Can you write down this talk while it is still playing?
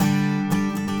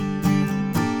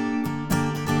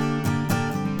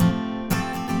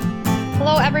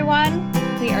everyone.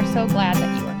 We are so glad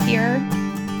that you are here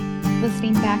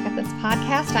listening back at this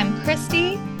podcast. I'm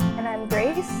Christy. And I'm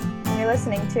Grace, and you're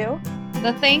listening to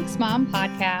the Thanks Mom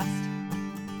podcast.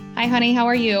 Hi, honey. How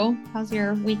are you? How's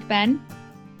your week been?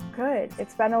 Good.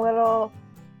 It's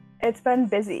been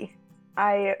busy.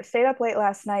 I stayed up late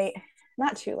last night,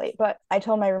 not too late, but I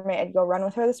told my roommate I'd go run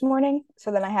with her this morning.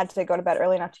 So then I had to go to bed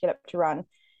early enough to get up to run,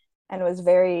 and was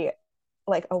very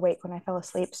awake when I fell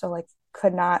asleep. So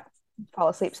could not fall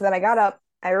asleep. So then I got up,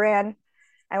 I ran,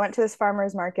 I went to this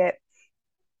farmer's market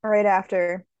right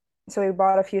after. So we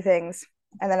bought a few things,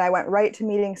 and then I went right to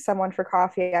meeting someone for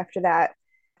coffee after that,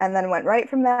 and then went right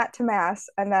from that to mass.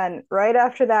 And then right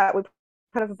after that, we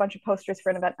put up a bunch of posters for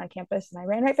an event on campus, and I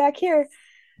ran right back here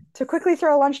to quickly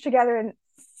throw a lunch together and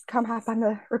come hop on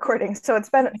the recording. So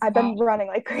I've been running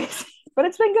like crazy, but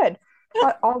it's been good.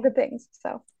 All good things.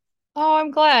 So Oh,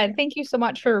 I'm glad. Thank you so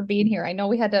much for being here. I know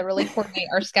we had to really coordinate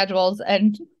our schedules,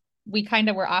 and we kind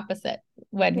of were opposite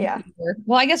when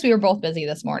well, I guess we were both busy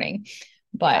this morning,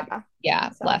 but so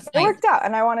last it night worked out,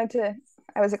 and I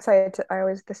was excited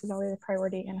this is always a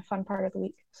priority and a fun part of the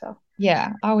week. So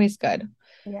yeah, always good.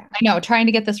 Yeah. I know, trying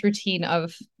to get this routine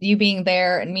of you being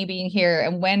there and me being here,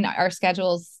 and when our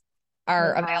schedules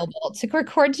are available to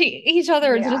record to each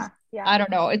other. It's just, I don't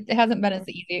know. It hasn't been as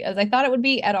easy as I thought it would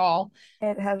be at all.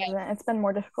 It hasn't. It's been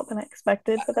more difficult than I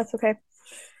expected, but that's okay.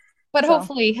 But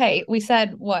hopefully, hey, we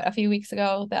said a few weeks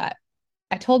ago that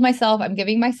I told myself I'm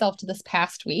giving myself to this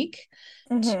past week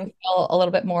to feel a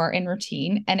little bit more in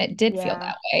routine. And it did feel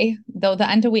that way. Though the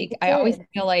end of week, I always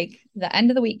feel like the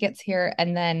end of the week gets here,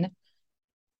 and then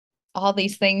all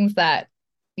these things that,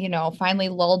 finally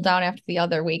lulled down after the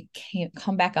other week can't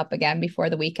come back up again before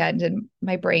the weekend, and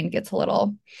my brain gets a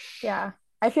little. Yeah.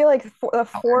 I feel like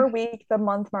the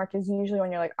month mark is usually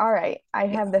when you're like, all right, I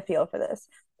have the feel for this.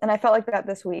 And I felt like that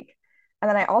this week. And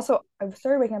then I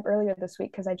started waking up earlier this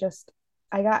week because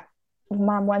I got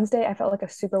Mom Wednesday. I felt like a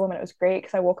superwoman. It was great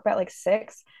because I woke up at like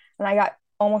 6, and I got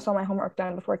almost all my homework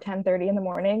done before 10:30 in the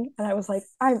morning. And I was like,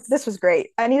 this was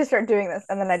great. I need to start doing this.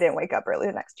 And then I didn't wake up early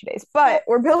the next 2 days, but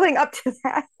we're building up to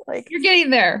that. You're getting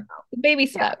there. Baby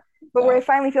step. But where I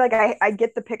finally feel like I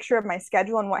get the picture of my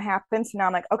schedule and what happens. So now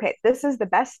I'm like, okay, this is the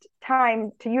best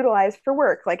time to utilize for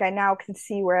work. Like I now can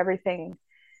see where everything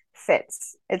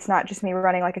fits. It's not just me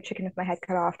running like a chicken with my head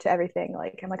cut off to everything.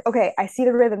 Like I'm like, okay, I see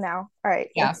the rhythm now. All right,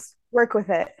 let's work with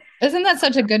it. Isn't that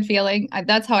such a good feeling?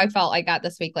 That's how I felt I got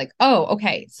this week. Like, oh,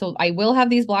 okay, so I will have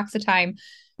these blocks of time.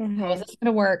 How is this going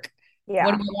to work? Yeah.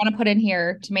 What do I want to put in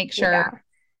here to make sure?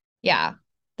 Yeah.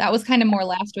 That was kind of more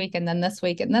last week and then this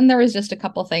week. And then there was just a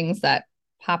couple things that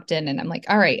popped in, and I'm like,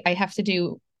 all right,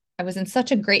 I was in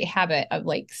such a great habit of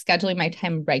like scheduling my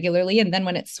time regularly. And then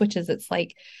when it switches, it's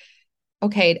like,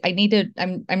 okay,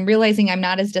 I'm realizing I'm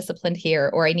not as disciplined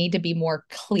here, or I need to be more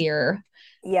clear.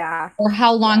 Yeah. Or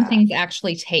how long things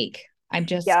actually take.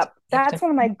 That's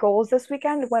one of my goals this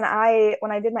weekend. When I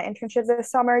did my internship this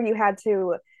summer, you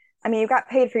got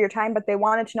paid for your time, but they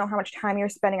wanted to know how much time you're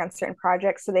spending on certain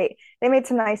projects. So they made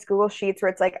some nice Google Sheets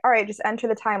where it's like, all right, just enter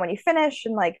the time when you finish,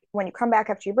 and like when you come back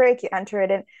after you break, you enter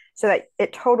it in so that it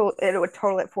would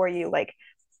total it for you, like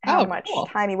how much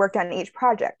time you worked on each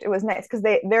project. It was nice because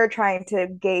they're trying to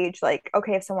gauge like,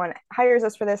 okay, if someone hires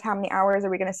us for this, how many hours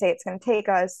are we going to say it's going to take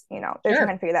us? They're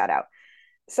trying to figure that out.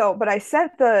 So, but I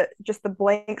sent the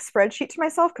blank spreadsheet to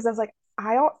myself because I was like,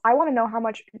 I want to know how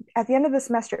much at the end of the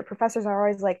semester. Professors are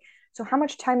always like, so how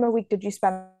much time a week did you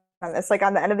spend on this? Like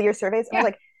on the end of the year surveys. And I was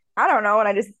like, I don't know. And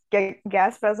I just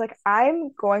guessed, but I was like, I'm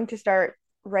going to start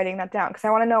writing that down because I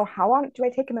want to know how long do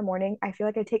I take in the morning? I feel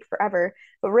like I take forever,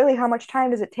 but really how much time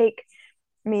does it take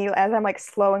me as I'm like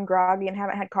slow and groggy and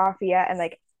haven't had coffee yet? And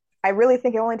like, I really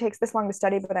think it only takes this long to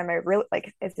study, but I'm really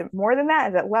like, is it more than that?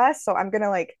 Is it less? So I'm going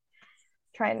to like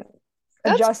try and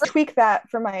tweak that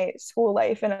for my school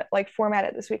life and like format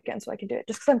it this weekend so I can do it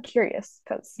just because I'm curious,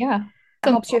 because it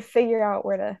helps you figure out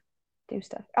where to do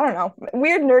stuff. I don't know,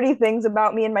 weird nerdy things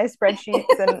about me and my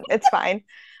spreadsheets and it's fine.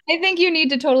 I think you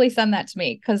need to totally send that to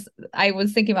me because I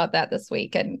was thinking about that this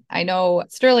week. And I know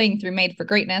Sterling through Made for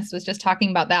Greatness was just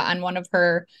talking about that on one of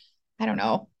her, I don't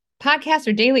know, podcasts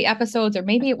or daily episodes, or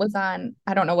maybe it was on,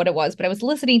 I don't know what it was, but I was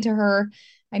listening to her.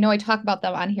 I know I talk about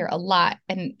them on here a lot,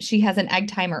 and she has an egg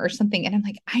timer or something. And I'm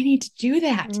like, I need to do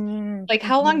that. Like,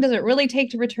 how long does it really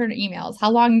take to return emails?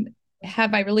 How long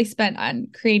have I really spent on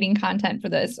creating content for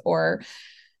this? Or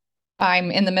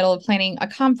I'm in the middle of planning a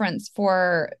conference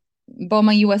for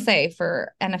BOMA USA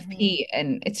for NFP.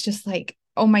 And it's just like,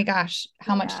 oh my gosh,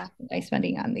 how much time am I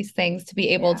spending on these things to be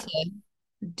able to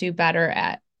do better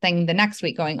at thing the next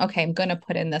week, going, okay, I'm going to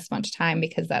put in this much time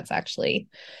because that's actually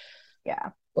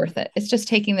worth it. It's just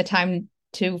taking the time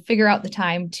to figure out the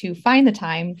time, to find the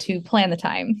time, to plan the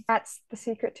time. That's the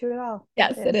secret to it all.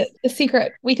 Yes, it is the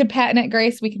secret. We could patent it,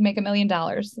 Grace. We could make $1 million.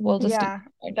 We'll just do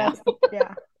it right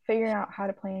now. Figuring out how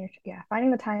to plan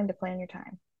finding the time to plan your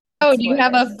time. Oh, do you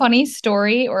have a funny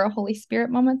story or a Holy Spirit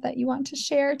moment that you want to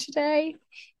share today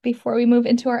before we move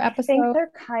into our episode? I think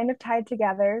they're kind of tied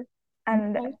together,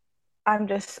 and I'm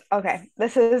just, okay,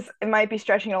 it might be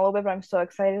stretching a little bit, but I'm so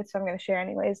excited, so I'm going to share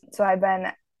anyways. So I've been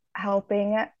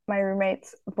helping my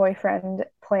roommate's boyfriend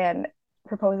plan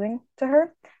proposing to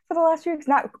her for the last few weeks.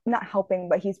 Not helping,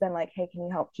 but he's been like, hey, can you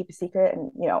help keep a secret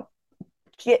and,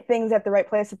 get things at the right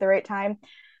place at the right time.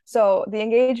 So the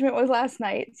engagement was last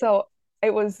night. So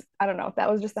it was, I don't know,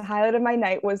 that was just the highlight of my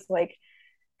night. That was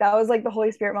like the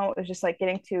Holy Spirit moment, was just like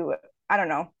getting to, I don't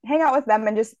know, hang out with them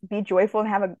and just be joyful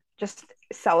and just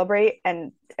celebrate.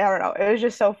 And I don't know, it was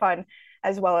just so fun,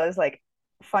 as well as like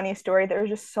funny story. There was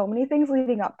just so many things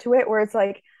leading up to it where it's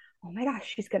like, oh my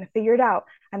gosh, she's going to figure it out.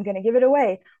 I'm going to give it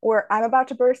away. Or I'm about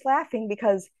to burst laughing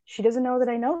because she doesn't know that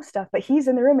I know stuff, but he's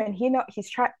in the room and he's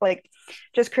trying, like,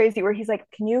 just crazy, where he's like,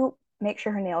 can you make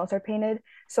sure her nails are painted?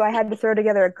 So I had to throw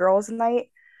together a girls'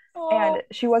 night. Aww. And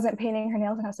she wasn't painting her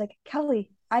nails. And I was like, Kelly,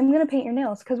 I'm going to paint your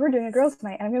nails because we're doing a girls'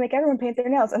 night and I'm going to make everyone paint their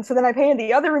nails. And so then I painted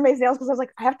the other roommate's nails because I was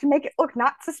like, I have to make it look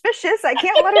not suspicious. I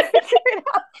can't let her figure it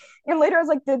out. And later I was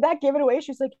like, did that give it away?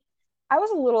 She's like, I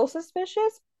was a little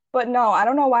suspicious, but no, I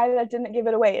don't know why that didn't give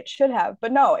it away. It should have,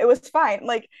 but no, it was fine.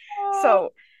 Like,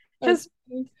 so just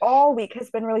all week has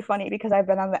been really funny because I've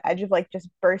been on the edge of like just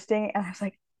bursting, and I was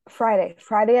like,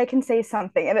 Friday, I can say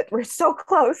something, and we're so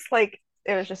close. Like,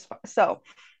 it was just fun. So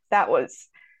that was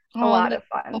a lot of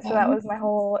fun. So that was my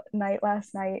whole night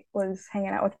last night, was hanging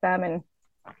out with them and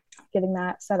getting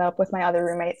that set up with my other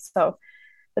roommates. So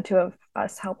the two of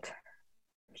us helped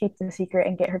keep the secret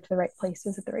and get her to the right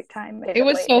places at the right time. It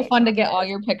was so fun to get all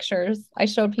your pictures. I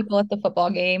showed people at the football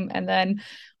game, and then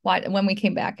when we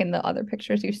came back, and the other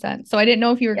pictures you sent. So I didn't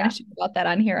know if you were going to share about that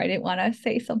on here. I didn't want to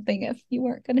say something if you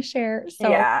weren't going to share. So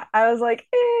yeah, I was like,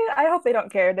 I hope they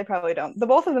don't care. They probably don't. The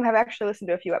both of them have actually listened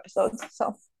to a few episodes.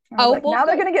 So well, now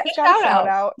they're going to get a shout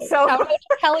out. So shout out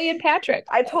to Kelly and Patrick.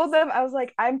 I told them, I was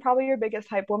like, I'm probably your biggest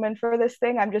hype woman for this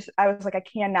thing. I was like, I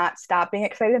cannot stop being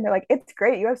excited. And they're like, it's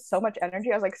great. You have so much energy.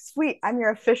 I was like, sweet. I'm your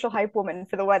official hype woman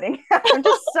for the wedding. I'm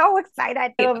just so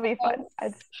excited. It'll be fun.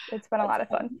 It's been a lot of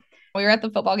fun. We were at the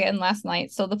football game last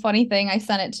night. So the funny thing, I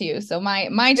sent it to you. So my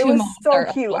two it was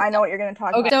so cute. I know what you're going to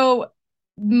talk about. So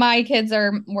my kids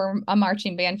we're a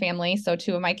marching band family. So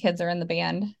two of my kids are in the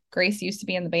band. Grace used to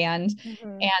be in the band.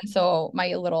 Mm-hmm. And so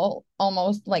my little,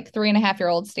 almost like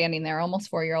 3.5-year-old standing there,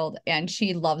 almost 4-year-old, and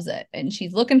she loves it. And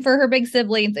she's looking for her big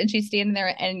siblings, and she's standing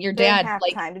there, and your dad,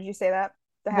 halftime, did you say that?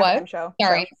 The halftime show.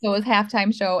 Sorry. So it was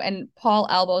halftime show, and Paul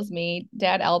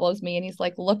dad elbows me, and he's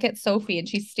like, look at Sophie. And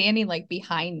she's standing like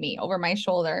behind me over my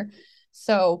shoulder.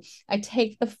 So I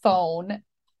take the phone,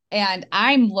 and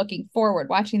I'm looking forward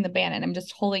watching the band, and I'm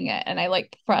just holding it, and I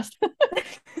like pressed.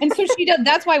 And so she does.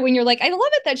 That's why when you're like, I love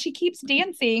it that she keeps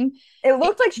dancing. It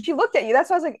looked like she looked at you. That's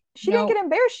why I was like, she didn't get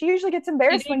embarrassed. She usually gets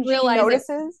embarrassed when she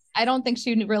notices. I don't think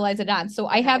she realized it on. So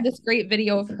I have this great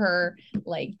video of her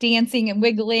like dancing and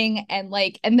wiggling, and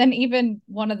then even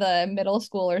one of the middle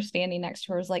schoolers standing next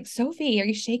to her was like, Sophie, are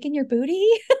you shaking your booty?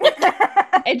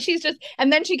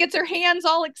 And then she gets her hands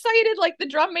all excited like the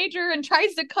drum major and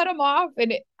tries to cut them off.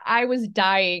 And I was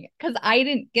dying because I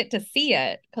didn't get to see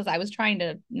it because I was trying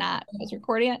to I was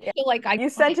recording it. Yeah. You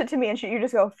sent it to me, and you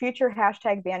just go, future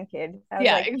 #band kid.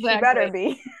 Exactly. She better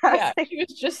be. She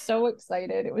was just so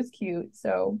excited. It was cute.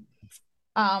 So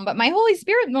but my Holy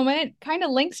Spirit moment kind of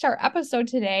links to our episode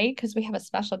today because we have a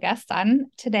special guest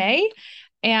on today.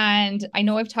 And I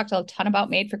know I've talked a ton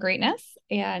about Made for Greatness,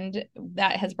 and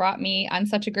that has brought me on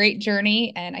such a great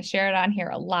journey, and I share it on here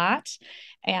a lot.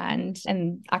 And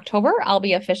in October, I'll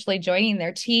be officially joining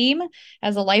their team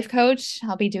as a life coach.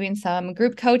 I'll be doing some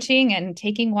group coaching and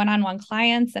taking one-on-one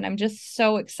clients, and I'm just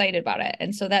so excited about it.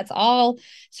 And so that's all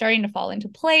starting to fall into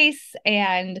place,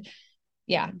 and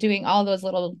doing all those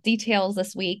little details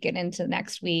this week and into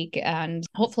next week, and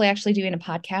hopefully actually doing a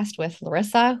podcast with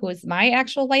Larissa, who is my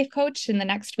actual life coach, in the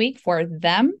next week for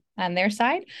them on their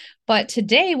side. But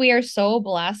today we are so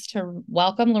blessed to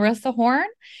welcome Larissa Horn.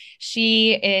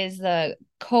 She is the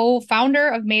co-founder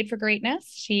of Made for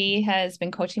Greatness. She has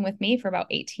been coaching with me for about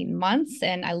 18 months,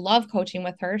 and I love coaching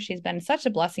with her. She's been such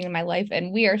a blessing in my life,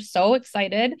 and we are so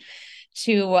excited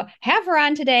to have her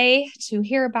on today to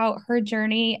hear about her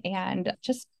journey and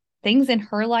just things in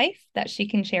her life that she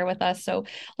can share with us. So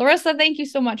Larissa, thank you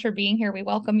so much for being here. We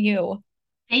welcome you.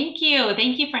 Thank you.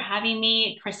 Thank you for having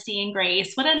me, Christy and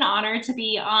Grace. What an honor to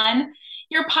be on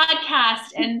your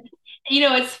podcast. And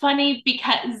It's funny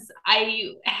because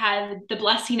I had the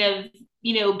blessing of,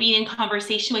 being in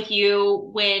conversation with you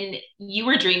when you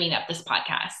were dreaming up this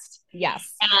podcast.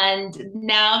 Yes. And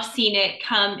now seeing it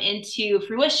come into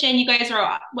fruition, you guys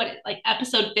are what, like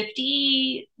episode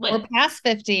 50? We're past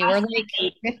 50. We're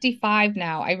like 55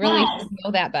 now. I really should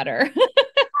know that better.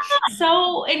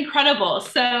 So incredible.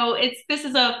 So this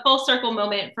is a full circle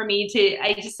moment for me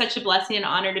I just such a blessing and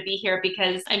honor to be here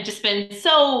because I've just been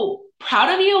so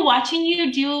proud of you, watching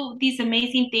you do these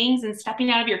amazing things and stepping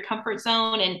out of your comfort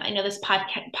zone. And I know this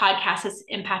podcast has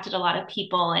impacted a lot of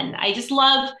people. And I just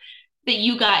love that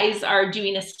you guys are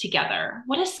doing this together.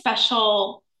 What a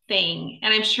special thing.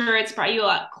 And I'm sure it's brought you a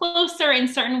lot closer in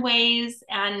certain ways.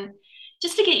 And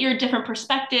just to get your different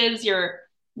perspectives,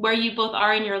 where you both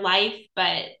are in your life,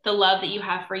 but the love that you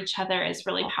have for each other is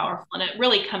really powerful and it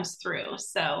really comes through.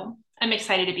 So I'm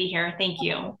excited to be here. Thank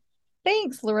you.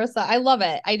 Thanks, Larissa. I love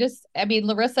it.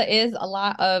 Larissa is a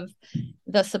lot of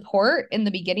the support in the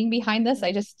beginning behind this.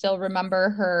 I just still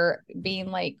remember her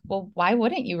being like, well, why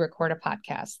wouldn't you record a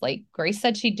podcast? Like Grace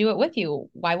said she'd do it with you.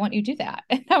 Why won't you do that?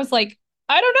 And I was like,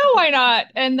 I don't know why not.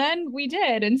 And then we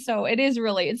did. And so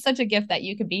it's such a gift that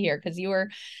you could be here because you were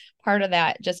part of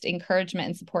that just encouragement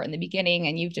and support in the beginning.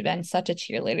 And you've been such a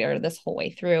cheerleader this whole way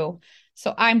through.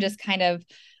 So I'm just kind of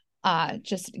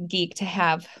just geek to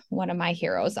have one of my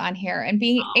heroes on here and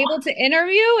being able to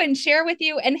interview and share with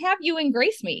you and have you and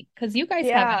Grace meet because you guys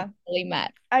haven't really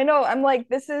met. I know. I'm like,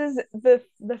 this is the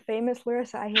famous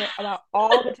Larissa I hear about all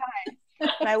the time.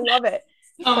 And I love it.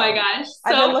 Oh my gosh.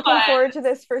 I've been looking forward to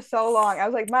this for so long. I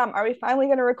was like, Mom, are we finally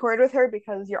going to record with her?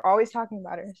 Because you're always talking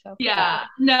about her. So yeah,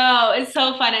 no, it's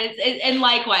so fun. And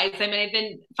likewise, I mean, I've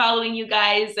been following you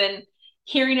guys and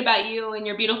hearing about you and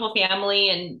your beautiful family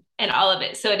and all of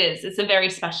it. So it's a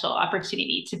very special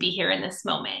opportunity to be here in this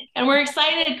moment. And we're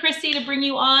excited, Christy, to bring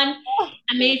you on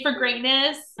and Made for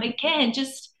Greatness. Again,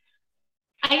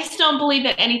 I just don't believe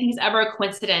that anything's ever a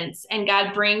coincidence and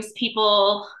God brings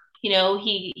people,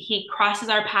 he crosses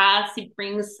our paths. He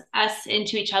brings us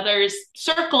into each other's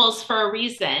circles for a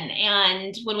reason.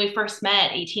 And when we first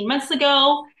met 18 months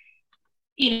ago,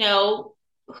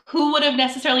 who would have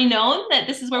necessarily known that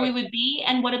this is where we would be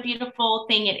and what a beautiful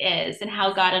thing it is and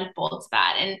how God unfolds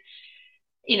that. And,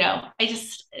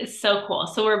 it's so cool.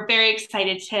 So we're very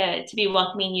excited to be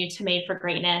welcoming you to Made for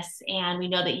Greatness. And we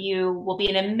know that you will be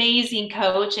an amazing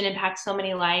coach and impact so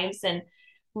many lives and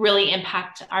really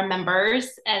impact our members.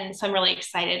 And so I'm really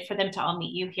excited for them to all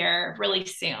meet you here really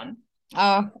soon.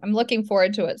 Oh, I'm looking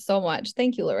forward to it so much.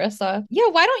 Thank you, Larissa. Yeah,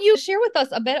 why don't you share with us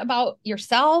a bit about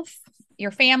yourself,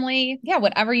 your family? Yeah,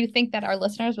 whatever you think that our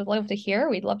listeners would love to hear.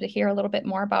 We'd love to hear a little bit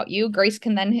more about you. Grace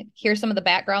can then hear some of the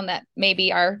background that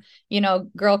maybe our,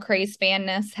 girl craze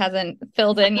fanness hasn't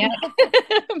filled in yet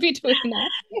between that.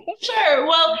 Sure.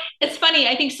 Well, it's funny.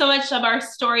 I think so much of our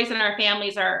stories and our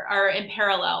families are in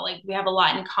parallel. Like we have a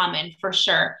lot in common for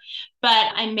sure.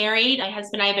 But I'm married. My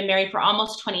husband and I have been married for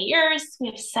almost 20 years. We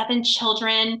have 7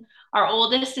 children. Our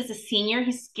oldest is a senior.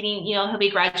 He's getting, he'll be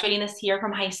graduating this year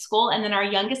from high school. And then our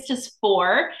youngest is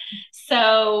 4.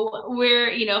 So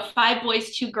we're, 5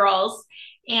 boys, 2 girls,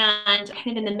 and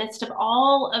kind of in the midst of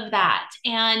all of that.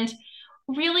 And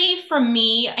really for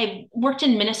me, I've worked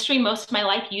in ministry most of my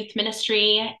life, youth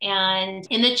ministry and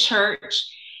in the church,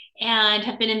 and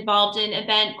have been involved in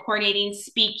event coordinating,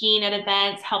 speaking at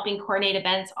events, helping coordinate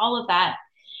events, all of that.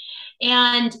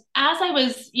 And as I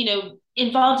was,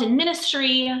 involved in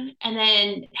ministry and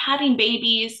then having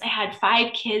babies, I had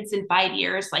 5 kids in 5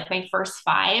 years, like my first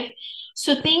 5.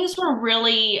 So things were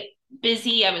really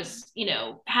busy. I was,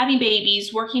 having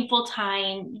babies, working full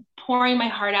time, pouring my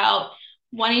heart out,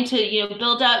 wanting to,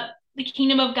 build up the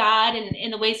kingdom of God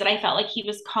in the ways that I felt like he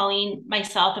was calling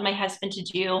myself and my husband to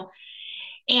do.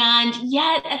 And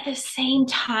yet at the same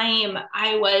time,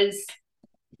 I was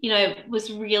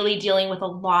really dealing with a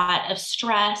lot of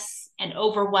stress and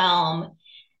overwhelm,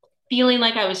 feeling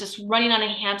like I was just running on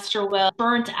a hamster wheel,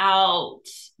 burnt out,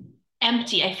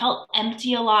 empty. I felt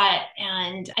empty a lot.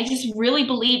 And I just really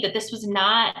believed that this was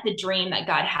not the dream that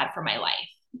God had for my life,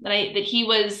 that he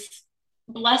was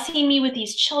blessing me with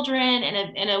these children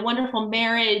and a wonderful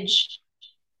marriage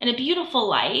and a beautiful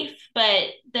life, but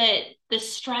that the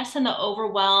stress and the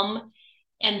overwhelm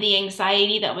and the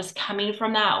anxiety that was coming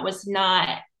from that was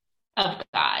not of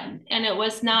God. And it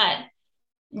was not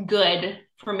good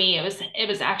for me. It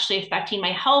was actually affecting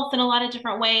my health in a lot of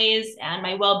different ways and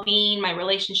my well-being, my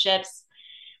relationships.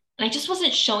 And I just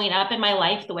wasn't showing up in my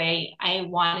life the way I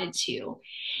wanted to.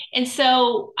 And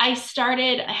so I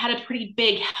had a pretty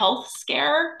big health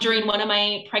scare during one of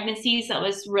my pregnancies that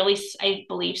was really, I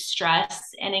believe, stress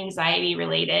and anxiety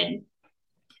related.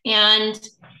 And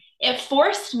it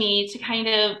forced me to kind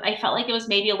of, I felt like it was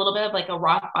maybe a little bit of like a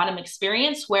rock bottom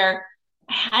experience where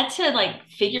I had to like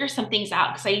figure some things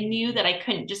out because I knew that I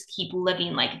couldn't just keep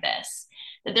living like this,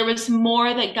 that there was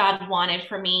more that God wanted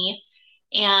for me,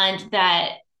 and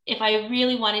that if I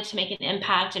really wanted to make an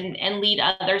impact and lead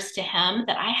others to Him,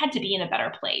 that I had to be in a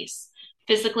better place,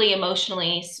 physically,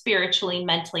 emotionally, spiritually,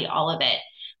 mentally, all of it.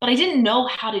 But I didn't know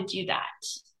how to do that.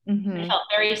 I felt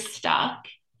very stuck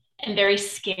and very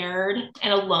scared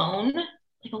and alone,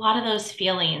 like a lot of those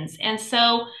feelings. And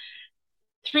so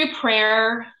through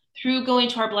prayer, through going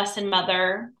to our Blessed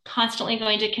Mother, constantly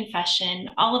going to confession,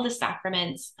 all of the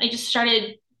sacraments, I just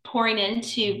started pouring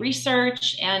into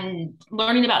research and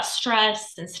learning about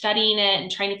stress and studying it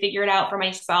and trying to figure it out for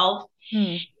myself.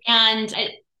 And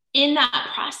in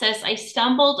that process, I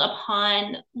stumbled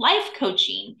upon life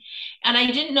coaching, and I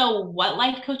didn't know what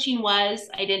life coaching was.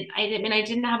 I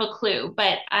didn't have a clue,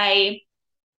 but I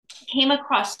came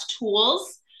across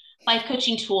tools, life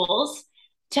coaching tools,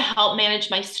 to help manage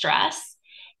my stress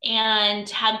and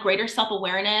have greater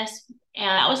self-awareness. And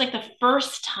that was like the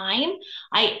first time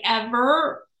I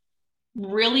ever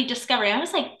really discovered, I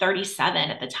was like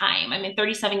 37 at the time.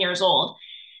 37 years old,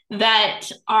 that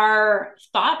our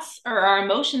thoughts or our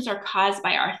emotions are caused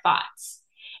by our thoughts.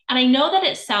 And I know that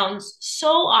it sounds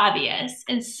so obvious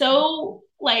and so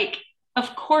like,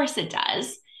 of course it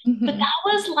does, but that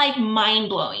was like mind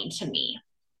blowing to me.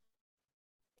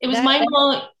 It was mind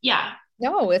blowing. Yeah.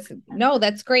 No,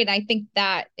 that's great. I think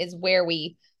that is where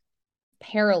we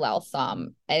parallel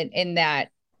some in that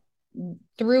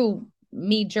through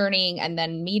me journeying and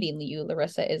then meeting you,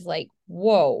 Larissa, is like,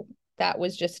 whoa, that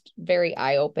was just very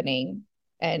eye-opening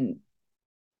and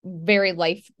very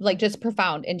like just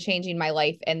profound in changing my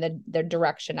life and the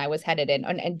direction I was headed in,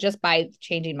 and just by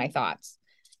changing my thoughts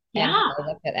and how I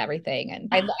looked at everything. And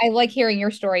I like hearing your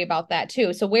story about that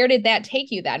too. So where did that take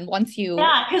you then once you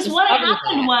because what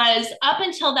happened was, up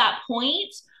until that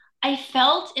point, I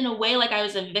felt in a way like I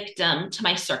was a victim to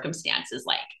my circumstances.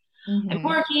 Like, I'm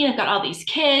working, I've got all these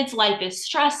kids, life is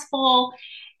stressful.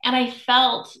 And I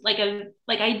felt like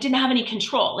I didn't have any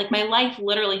control. Like my life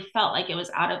literally felt like it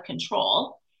was out of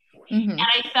control. And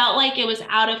I felt like it was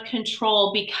out of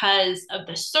control because of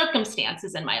the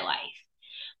circumstances in my life.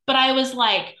 But I was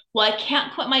like, well, I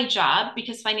can't quit my job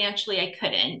because financially I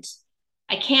couldn't.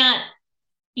 I can't,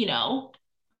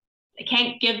 I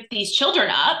can't give these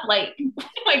children up. Like,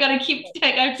 I got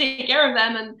to take care of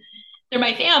them, and they're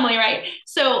my family, right?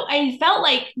 So I felt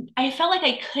like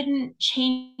I couldn't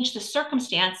change the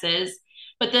circumstances,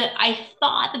 but I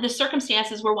thought that the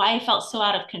circumstances were why I felt so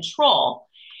out of control.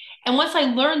 And once I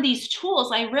learned these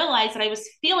tools, I realized that I was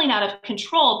feeling out of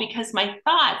control because my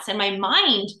thoughts and my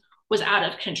mind was out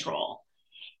of control.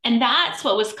 And that's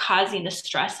what was causing the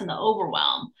stress and the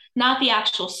overwhelm, not the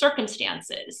actual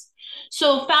circumstances.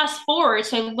 So fast forward,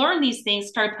 so I learned these things,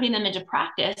 started putting them into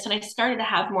practice, and I started to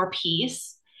have more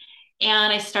peace.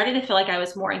 And I started to feel like I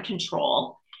was more in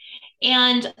control.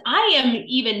 And I am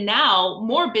even now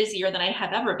more busier than I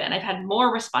have ever been. I've had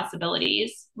more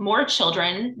responsibilities, more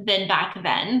children than back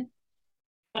then,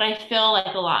 but I feel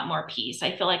like a lot more peace.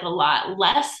 I feel like a lot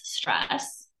less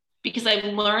stress because I've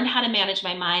learned how to manage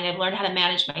my mind. I've learned how to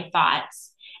manage my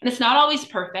thoughts. And it's not always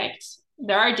perfect.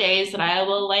 There are days that I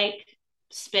will like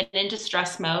spin into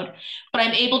stress mode, but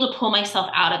I'm able to pull myself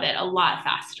out of it a lot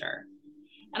faster.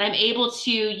 And I'm able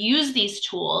to use these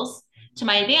tools to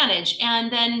my advantage.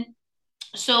 And then,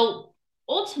 so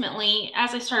ultimately,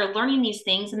 as I started learning these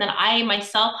things, and then I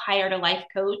myself hired a life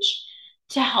coach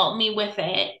to help me with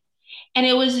it. And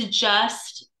it was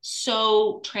just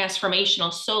so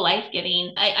transformational, so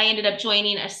life-giving. I ended up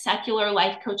joining a secular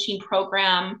life coaching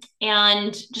program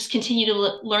and just continue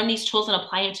to learn these tools and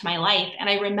apply them to my life. And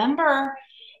I remember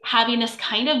having this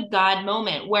kind of God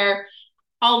moment where,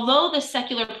 although the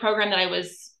secular program that I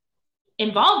was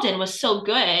involved in was so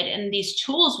good and these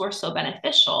tools were so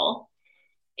beneficial,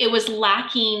 it was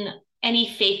lacking any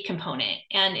faith component,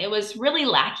 and it was really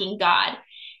lacking God.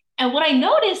 And what I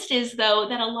noticed is, though,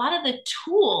 that a lot of the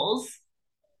tools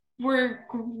were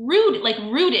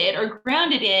rooted or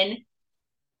grounded in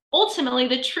ultimately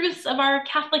the truths of our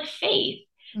Catholic faith.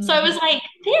 So I was like,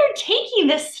 they're taking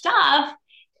this stuff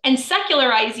and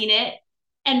secularizing it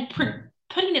and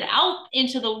putting it out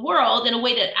into the world in a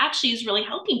way that actually is really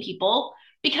helping people,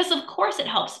 because of course it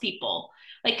helps people.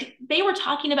 Like, they were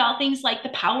talking about things like the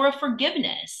power of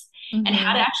forgiveness and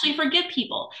how to actually forgive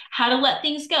people, how to let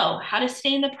things go, how to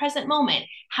stay in the present moment,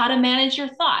 how to manage your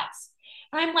thoughts.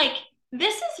 And I'm like,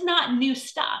 this is not new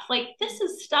stuff. Like, this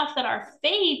is stuff that our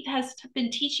faith has been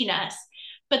teaching us,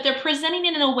 but they're presenting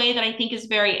it in a way that I think is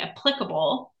very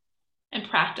applicable and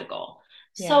practical.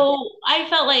 Yeah. So I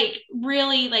felt like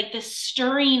really like this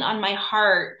stirring on my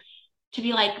heart to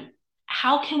be like,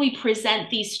 how can we present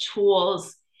these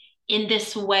tools in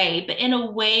this way, but in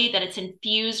a way that it's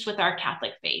infused with our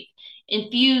Catholic faith,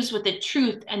 infused with the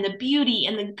truth and the beauty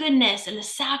and the goodness and the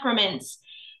sacraments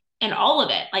and all of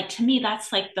it. Like to me,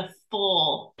 that's like the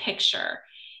full picture.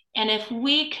 And if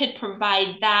we could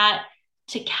provide that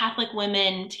to Catholic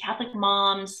women, to Catholic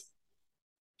moms,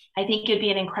 I think it'd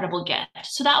be an incredible gift.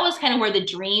 So that was kind of where the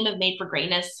dream of Made for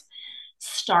Greatness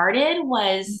started,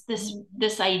 was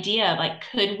this idea of like,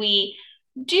 could we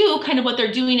do kind of what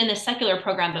they're doing in the secular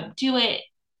program, but do it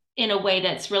in a way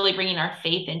that's really bringing our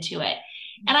faith into it.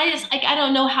 And I just like, I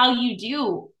don't know how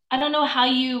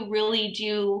you really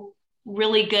do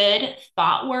really good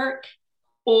thought work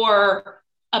or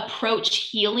approach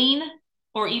healing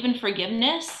or even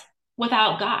forgiveness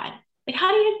without God. Like,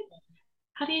 how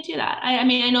do you do that? I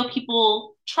mean, I know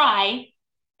people try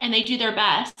and they do their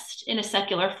best in a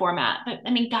secular format, but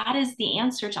I mean, God is the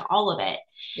answer to all of it.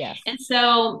 Yes. And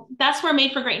so that's where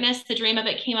Made for Greatness, the dream of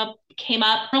it came up.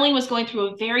 Sterling was going through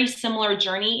a very similar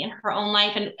journey in her own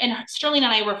life. And Sterling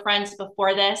and I were friends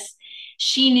before this.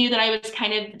 She knew that I was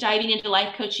kind of diving into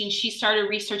life coaching. She started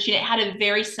researching it, had a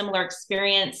very similar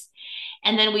experience.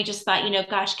 And then we just thought,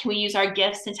 gosh, can we use our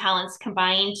gifts and talents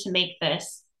combined to make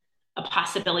this a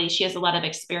possibility? She has a lot of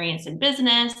experience in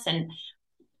business and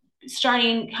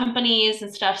starting companies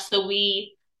and stuff. So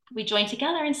we joined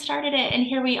together and started it. And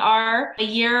here we are, a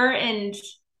year and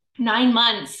 9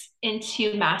 months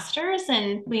into masters,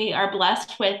 and we are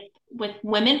blessed with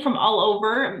women from all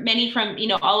over, many from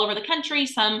all over the country,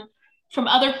 some from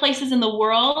other places in the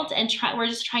world. And we're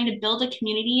just trying to build a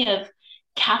community of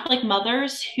Catholic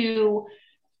mothers who,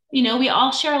 we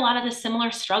all share a lot of the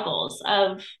similar struggles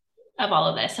of all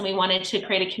of this. And we wanted to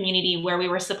create a community where we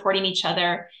were supporting each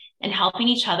other and helping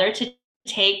each other to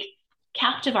take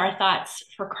captive our thoughts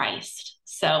for Christ.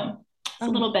 So it's a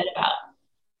little bit about.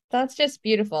 That's just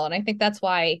beautiful. And I think that's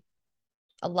why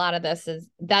a lot of this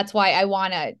that's why I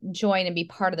want to join and be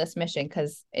part of this mission,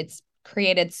 because it's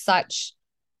created such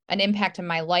an impact in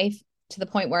my life to the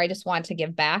point where I just want to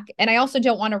give back. And I also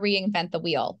don't want to reinvent the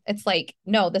wheel. It's like,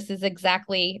 no, this is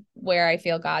exactly where I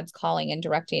feel God's calling and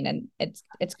directing. And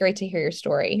it's great to hear your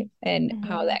story and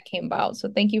how that came about. So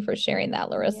thank you for sharing that,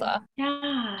 Larissa.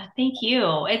 Yeah, thank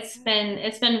you. It's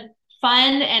been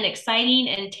fun and exciting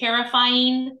and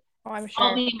terrifying. Oh, I'm sure.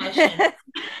 All the emotions.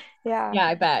 Yeah,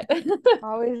 I bet.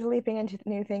 Always leaping into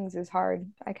new things is hard.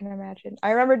 I can imagine. I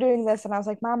remember doing this and I was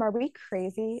like, Mom, are we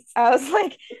crazy? I was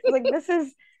like, this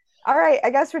is all right.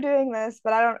 I guess we're doing this,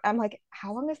 but I'm like,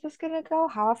 how long is this gonna go?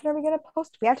 How often are we gonna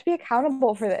post? We have to be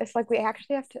accountable for this. Like, we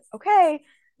actually have to, okay,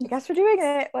 I guess we're doing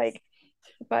it. Like,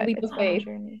 but it's been a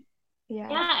journey.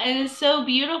 Yeah, and it's so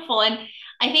beautiful. And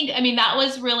I think, that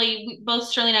was really, both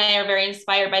Sterling and I are very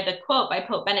inspired by the quote by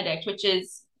Pope Benedict, which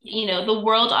is, the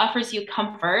world offers you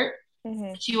comfort,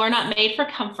 but you are not made for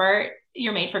comfort,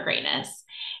 you're made for greatness.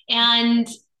 And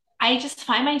I just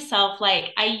find myself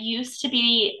like, I used to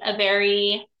be a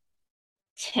very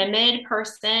timid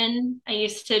person. I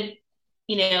used to,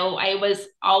 I was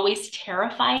always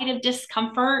terrified of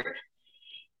discomfort.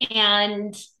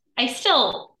 And I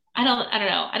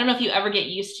don't know if you ever get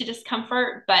used to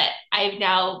discomfort, but I've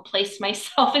now placed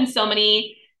myself in so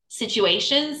many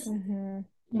situations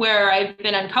where I've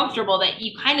been uncomfortable that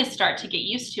you kind of start to get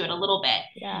used to it a little bit.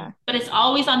 Yeah. But it's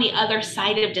always on the other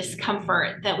side of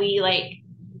discomfort that we like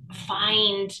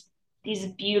find these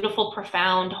beautiful,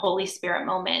 profound Holy Spirit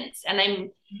moments. And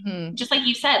I'm just like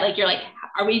you said, like, you're like,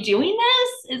 are we doing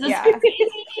this? Is this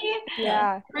crazy?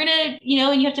 Yeah. We're gonna, and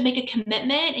you have to make a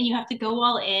commitment and you have to go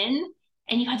all in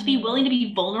and you have to be willing to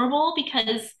be vulnerable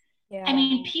because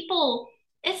people,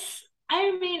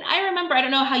 I remember, I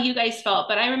don't know how you guys felt,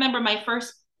 but I remember my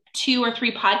first 2 or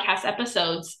 3 podcast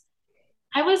episodes.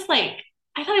 I was like,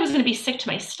 I thought I was going to be sick to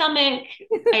my stomach.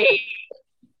 I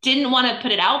didn't want to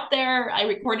put it out there. I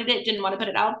recorded it, didn't want to put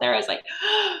it out there. I was like,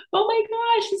 oh my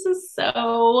gosh, this is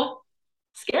so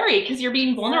scary because you're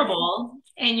being vulnerable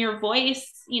and your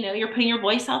voice, you're putting your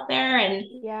voice out there. And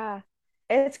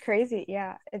it's crazy.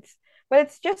 But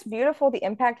it's just beautiful, the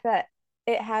impact that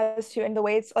it has to, in the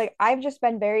ways, like, I've just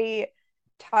been very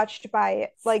touched by,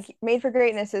 like, Made for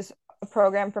Greatness is a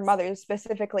program for mothers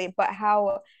specifically, but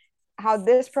how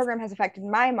this program has affected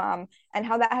my mom and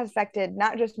how that has affected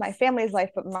not just my family's life,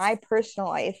 but my personal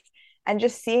life. And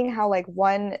just seeing how, like,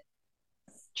 one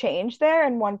change there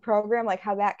and one program, like,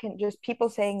 how that can just, people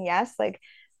saying yes, like,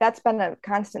 that's been a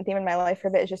constant theme in my life for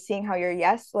a bit, is just seeing how your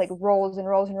yes, like, rolls and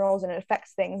rolls and rolls and it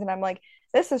affects things. And I'm like,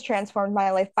 this has transformed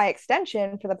my life by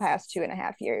extension for the past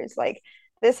 2.5 years. Like,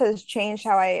 this has changed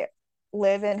how I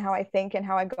live and how I think and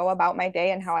how I go about my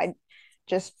day and how I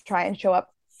just try and show up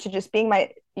to just being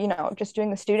my, just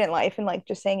doing the student life and like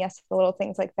just saying yes to the little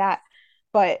things like that.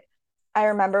 But I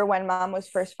remember when mom was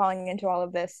first falling into all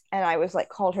of this and I was like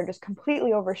called her just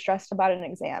completely overstressed about an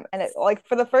exam. And it like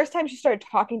for the first time she started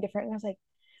talking different. And I was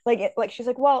like she's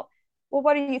like, well,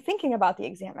 what are you thinking about the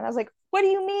exam? And I was like, what do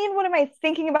you mean? What am I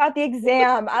thinking about the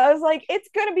exam? I was like, it's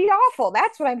gonna be awful.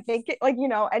 That's what I'm thinking. Like,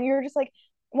 and you're just like,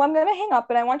 well, I'm gonna hang up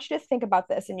and I want you to think about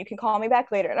this and you can call me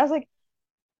back later. And I was like,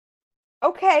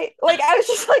 okay. Like I was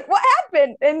just like, what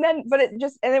happened? And then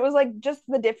it was like just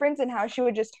the difference in how she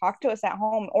would just talk to us at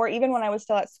home or even when I was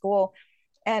still at school.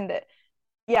 And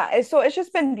yeah, so it's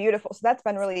just been beautiful. So that's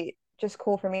been really just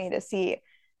cool for me to see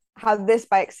how this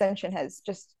by extension has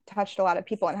just touched a lot of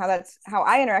people and how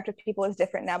I interact with people is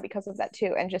different now because of that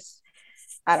too. And just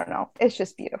I don't know, it's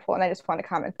just beautiful. And I just want to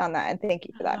comment on that and thank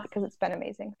you for that because it's been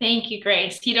amazing. Thank you,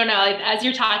 Grace. You don't know, like as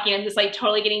you're talking, I'm just like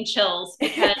totally getting chills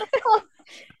because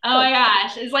oh my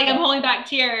gosh, it's like I'm holding back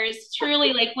tears.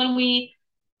 Truly, like when we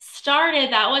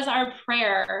started, that was our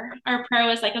prayer. Our prayer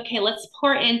was like, okay, let's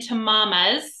pour into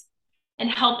mamas and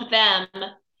help them,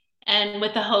 and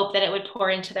with the hope that it would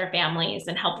pour into their families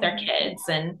and help their kids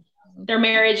and their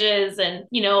marriages. And,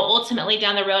 ultimately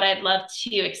down the road, I'd love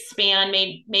to expand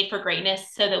Made for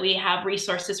Greatness so that we have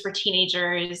resources for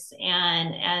teenagers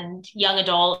and young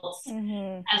adults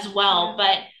as well.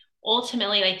 But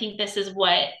ultimately, I think this is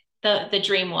what the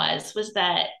dream was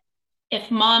that if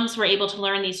moms were able to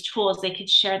learn these tools, they could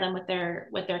share them with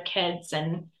their kids,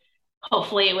 and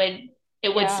hopefully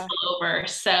it would spill over.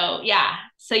 So yeah.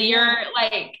 So you're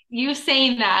like, you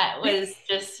saying that was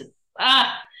just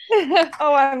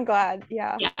oh, I'm glad.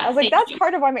 Yeah. I was like, that's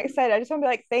part of why I'm excited. I just want to be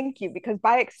like, thank you, because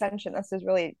by extension, this has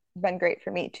really been great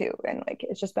for me too. And like,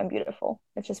 it's just been beautiful.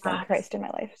 It's just been Christ in my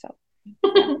life. So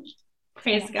yeah.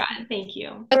 Praise God. Thank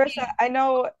you. Larissa, I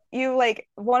know you like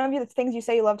one of the things you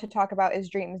say you love to talk about is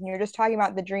dreams. And you're just talking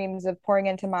about the dreams of pouring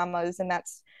into mamas. And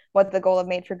that's what the goal of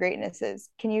Made for Greatness is.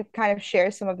 Can you kind of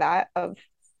share some of that of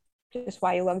just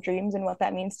why you love dreams and what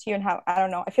that means to you and how, I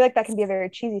don't know, I feel like that can be a very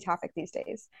cheesy topic these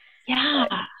days. Yeah.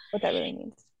 What that really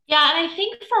means. Yeah. And I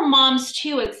think for moms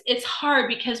too, it's hard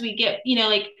because we get,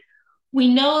 like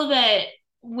we know that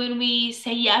when we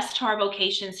say yes to our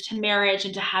vocations, to marriage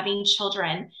and to having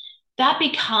children, that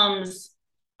becomes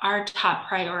our top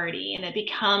priority and it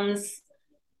becomes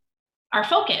our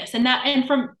focus. And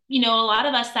from, a lot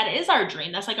of us, that is our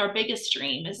dream. That's like our biggest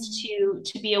dream is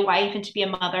to be a wife and to be a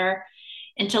mother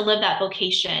and to live that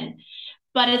vocation.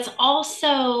 But it's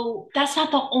also, that's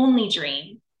not the only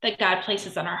dream that God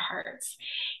places in our hearts.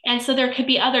 And so there could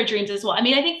be other dreams as well. I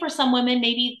mean, I think for some women,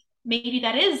 maybe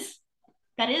that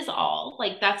is all,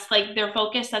 like, that's like their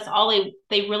focus. That's all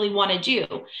they really want to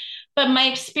do. But my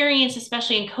experience,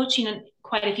 especially in coaching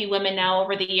quite a few women now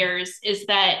over the years, is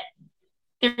that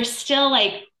there's still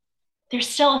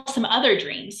some other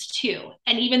dreams too.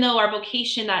 And even though our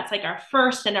vocation, that's like our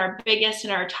first and our biggest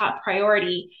and our top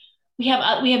priority, we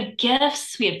have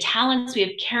gifts, we have talents, we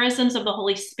have charisms of the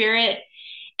Holy Spirit.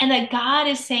 And that God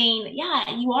is saying,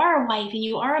 yeah, you are a wife and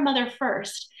you are a mother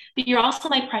first, but you're also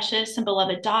my precious and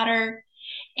beloved daughter.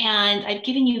 And I've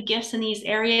given you gifts in these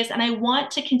areas. And I want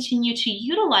to continue to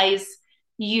utilize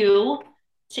you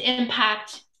to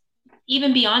impact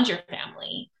even beyond your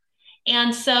family.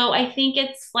 And so I think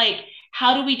it's like,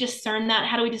 how do we discern that?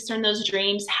 How do we discern those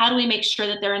dreams? How do we make sure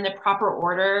that they're in the proper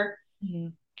order?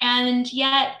 And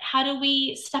yet, how do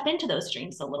we step into those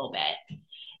dreams a little bit?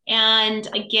 And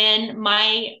again,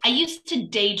 I used to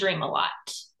daydream a lot.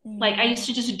 Like I used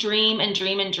to just dream and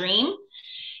dream and dream.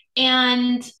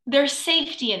 And there's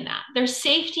safety in that. There's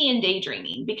safety in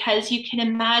daydreaming because you can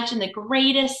imagine the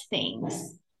greatest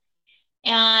things.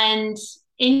 And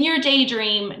in your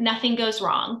daydream, nothing goes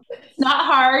wrong. It's not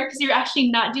hard because you're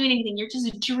actually not doing anything. You're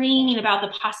just dreaming about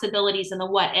the possibilities and the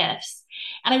what ifs.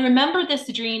 And I remember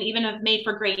this dream even of Made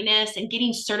for Greatness and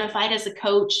getting certified as a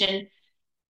coach. And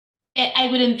I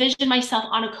would envision myself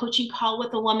on a coaching call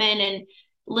with a woman and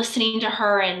listening to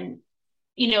her and,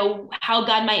 how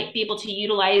God might be able to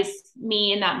utilize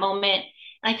me in that moment.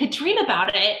 And I could dream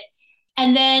about it.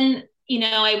 And then,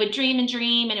 I would dream and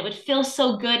dream and it would feel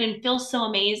so good and feel so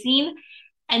amazing.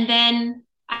 And then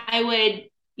I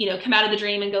would, come out of the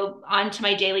dream and go on to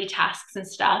my daily tasks and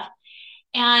stuff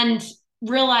and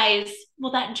realize,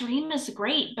 well, that dream is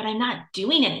great, but I'm not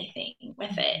doing anything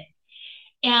with it.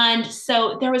 And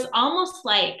so there was almost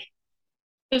like,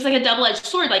 it was like a double-edged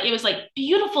sword. Like it was like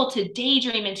beautiful to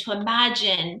daydream and to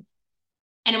imagine.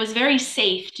 And it was very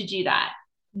safe to do that.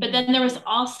 But then there was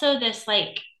also this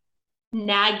like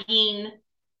nagging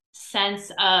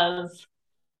sense of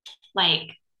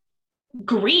like,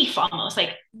 grief almost,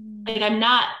 like I'm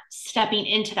not stepping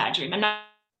into that dream. I'm not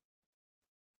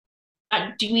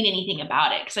doing anything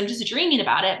about it because I'm just dreaming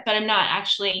about it, but I'm not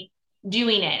actually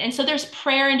doing it. And so there's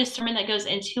prayer and discernment that goes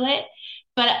into it.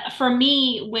 But for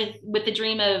me, with the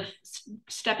dream of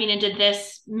stepping into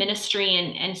this ministry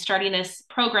and starting this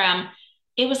program,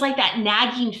 it was like that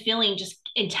nagging feeling just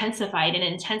intensified and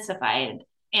intensified.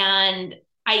 And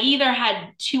I either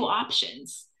had two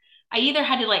options. I either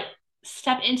had to like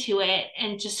step into it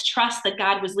and just trust that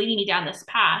God was leading me down this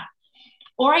path,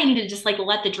 or I needed to just like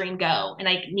let the dream go and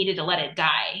I needed to let it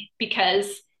die,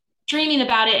 because dreaming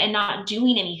about it and not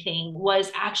doing anything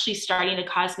was actually starting to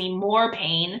cause me more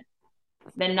pain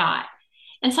than not.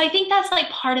 And so I think that's like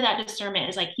part of that discernment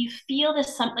is like you feel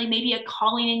this something, maybe a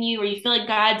calling in you, or you feel like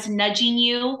God's nudging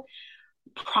you,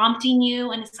 prompting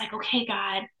you, and it's like, okay,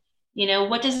 God,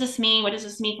 what does this mean? What does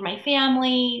this mean for my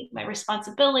family, my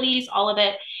responsibilities, all of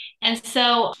it? And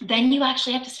so then you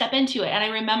actually have to step into it. And I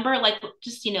remember, like,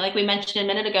 just, like we mentioned a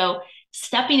minute ago,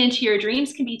 stepping into your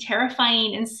dreams can be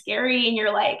terrifying and scary. And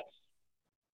you're like,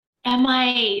 am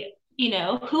I,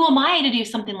 who am I to do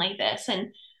something like this?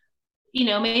 And,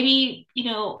 maybe,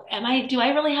 do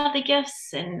I really have the gifts?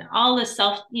 And all this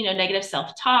negative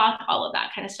self talk, all of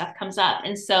that kind of stuff comes up.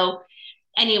 And so,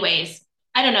 anyways,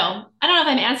 I don't know. I don't know if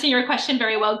I'm answering your question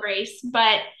very well, Grace,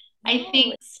 but I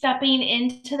think stepping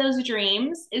into those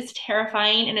dreams is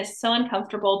terrifying and it's so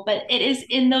uncomfortable, but it is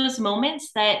in those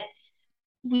moments that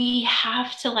we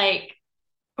have to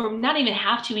or not even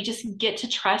have to, we just get to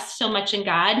trust so much in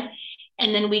God.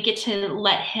 And then we get to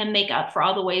let him make up for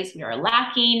all the ways we are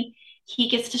lacking. He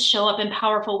gets to show up in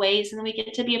powerful ways, and then we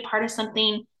get to be a part of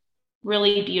something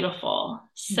really beautiful.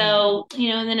 So,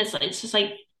 and then it's just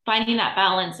like finding that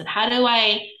balance of how do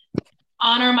I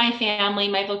honor my family,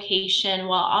 my vocation,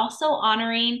 while also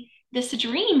honoring this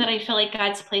dream that I feel like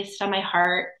God's placed on my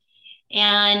heart,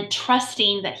 and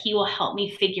trusting that he will help me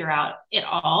figure out it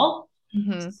all,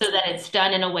 so that it's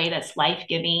done in a way that's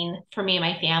life-giving for me and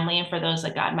my family and for those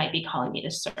that God might be calling me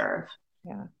to serve.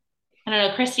 Yeah. I don't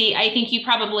know, Christy, I think you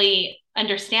probably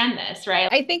understand this, right?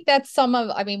 I think that's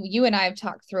you and I have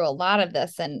talked through a lot of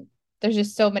this, and there's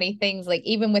just so many things, like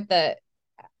even with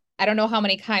I don't know how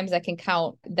many times I can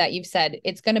count that you've said,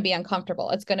 it's going to be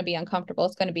uncomfortable. It's going to be uncomfortable.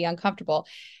 It's going to be uncomfortable.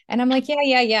 And I'm like,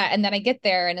 yeah. And then I get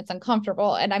there and it's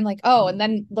uncomfortable. And I'm like, oh, and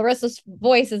then Larissa's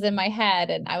voice is in my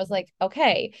head. And I was like,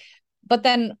 okay. But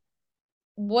then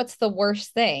what's the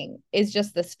worst thing is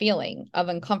just this feeling of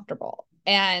uncomfortable.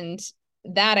 And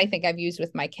that I think I've used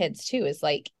with my kids too, is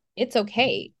like, it's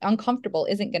okay. Uncomfortable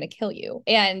isn't going to kill you.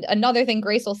 And another thing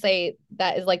Grace will say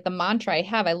that is like the mantra I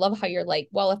have. I love how you're like,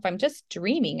 well, if I'm just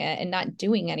dreaming it and not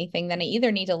doing anything, then I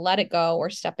either need to let it go or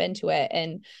step into it.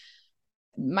 And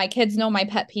my kids know my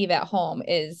pet peeve at home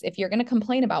is if you're going to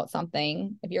complain about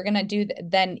something, if you're going to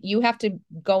then you have to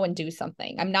go and do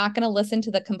something. I'm not going to listen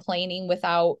to the complaining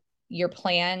without your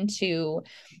plan to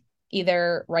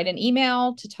either write an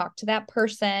email to talk to that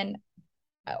person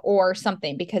or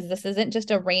something, because this isn't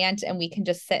just a rant and we can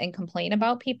just sit and complain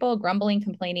about people. Grumbling,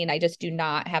 complaining, I just do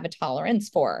not have a tolerance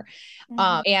for.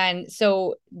 And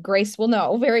so Grace will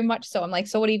know very much so. I'm like,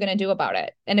 so what are you going to do about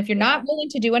it? And if you're not willing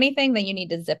to do anything, then you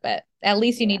need to zip it. At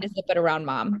least you need to zip it around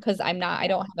mom, because I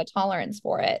don't have a tolerance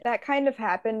for it. That kind of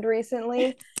happened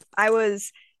recently. I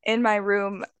was in my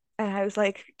room and I was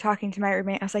like talking to my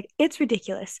roommate. I was like, it's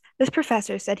ridiculous. This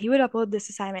professor said he would upload this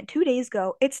assignment 2 days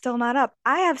ago. It's still not up.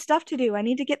 I have stuff to do. I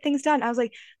need to get things done. I was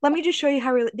like, let me just show you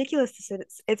how ridiculous this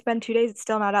is. It's been 2 days. It's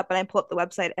still not up. And I pull up the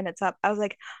website and it's up. I was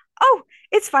like, oh,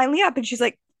 it's finally up. And she's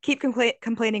like, keep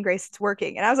complaining, Grace. It's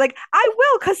working. And I was like, I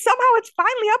will, because somehow it's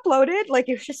finally uploaded. Like,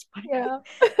 it was just funny. Yeah.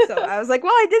 So I was like,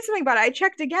 well, I did something about it. I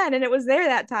checked again and it was there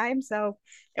that time. So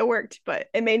it worked, but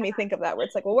it made me think of that, where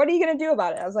it's like, well, what are you going to do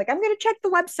about it? I was like, I'm going to check the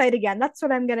website again. That's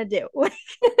what I'm going to do.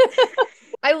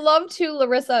 I love to,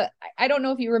 Larissa, I don't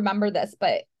know if you remember this,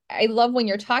 but I love when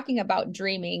you're talking about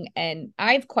dreaming, and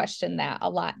I've questioned that a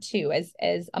lot too,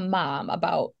 as a mom,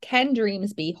 about, can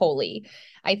dreams be holy?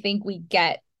 I think we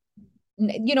get,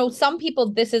 some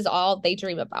people, this is all they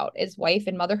dream about is wife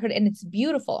and motherhood, and it's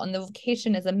beautiful and the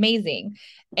vocation is amazing.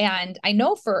 And I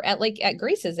know at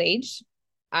Grace's age,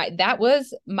 that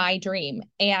was my dream.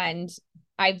 And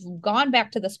I've gone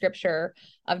back to the scripture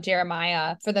of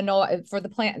Jeremiah for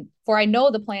I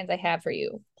know the plans I have for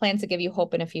you, plans to give you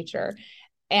hope in a future.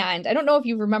 And I don't know if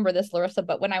you remember this, Larissa,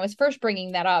 but when I was first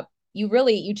bringing that up,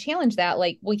 you challenged that,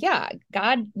 like, well, yeah,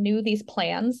 God knew these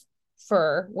plans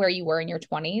for where you were in your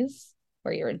 20s,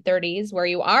 where you're in 30s, where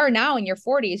you are now in your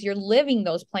 40s. You're living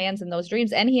those plans and those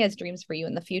dreams, and he has dreams for you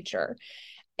in the future,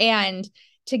 and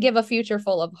to give a future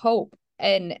full of hope.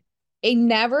 And I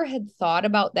never had thought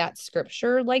about that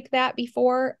scripture like that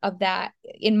before, of that.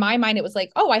 In my mind, it was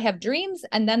like, oh, I have dreams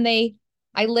and then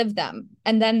I live them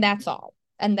and then that's all.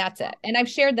 And that's it. And I've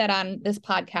shared that on this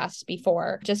podcast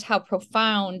before, just how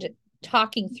profound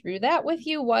talking through that with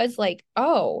you was, like,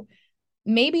 oh,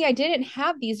 maybe I didn't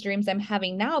have these dreams I'm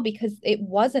having now because it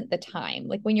wasn't the time.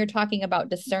 Like when you're talking about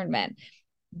discernment,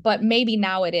 but maybe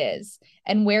now it is.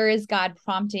 And where is God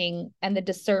prompting and the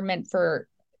discernment for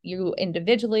you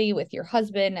individually, with your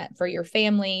husband, for your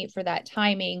family, for that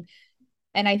timing?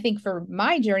 And I think for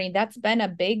my journey, that's been a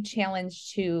big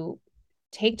challenge to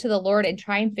take to the Lord and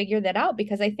try and figure that out,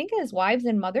 because I think as wives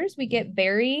and mothers, we get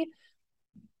very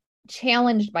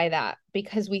challenged by that,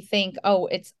 because we think, oh,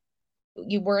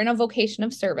 we're in a vocation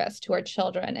of service to our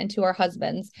children and to our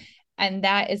husbands, and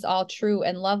that is all true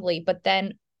and lovely, but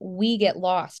then we get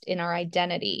lost in our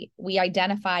identity. We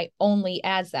identify only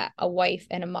as that, a wife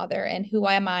and a mother. And who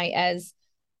am I as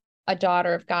a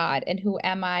daughter of God? And who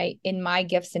am I in my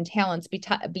gifts and talents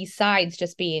besides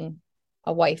just being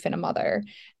a wife and a mother?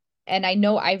 And I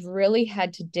know I've really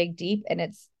had to dig deep, and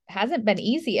hasn't been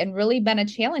easy, and really been a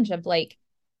challenge of like,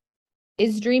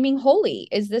 is dreaming holy?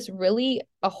 Is this really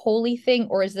a holy thing,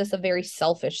 or is this a very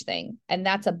selfish thing? And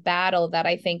that's a battle that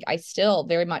I think I still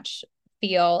very much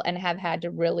feel, and have had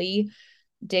to really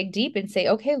dig deep and say,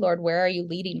 okay, Lord, where are you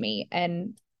leading me?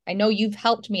 And I know you've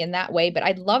helped me in that way, but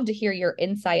I'd love to hear your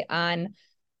insight on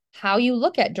how you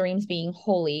look at dreams being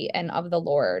holy and of the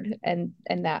Lord, and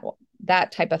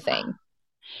that type of thing.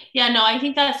 Yeah, no, I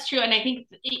think that's true. And I think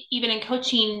even in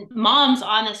coaching moms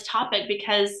on this topic,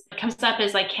 because it comes up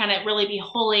as like, can it really be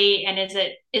holy? And is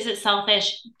it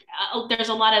selfish? There's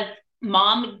a lot of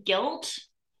mom guilt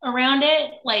around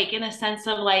it, like in the sense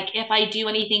of like, if I do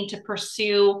anything to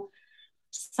pursue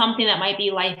something that might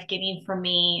be life-giving for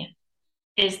me,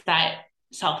 is that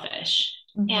selfish?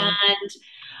 Mm-hmm. And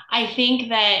I think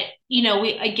that,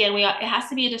 it has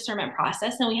to be a discernment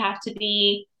process, and we have to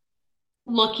be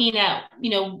looking at,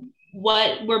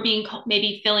 what we're being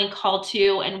maybe feeling called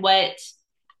to, and what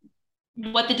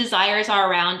the desires are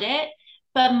around it.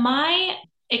 But my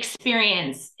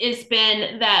experience has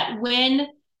been that when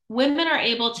women are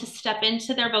able to step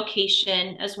into their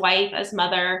vocation as wife, as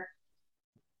mother,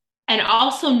 and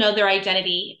also know their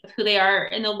identity of who they are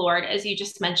in the Lord, as you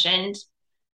just mentioned,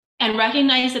 and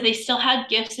recognize that they still have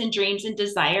gifts and dreams and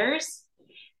desires,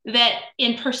 that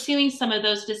in pursuing some of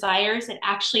those desires, it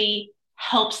actually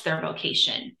helps their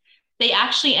vocation. They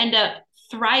actually end up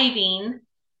thriving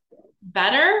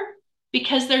better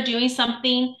because they're doing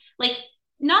something, like,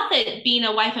 not that being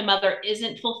a wife and mother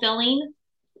isn't fulfilling.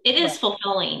 It is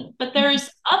fulfilling, but there's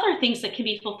other things that can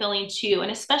be fulfilling too.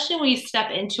 And especially when we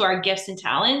step into our gifts and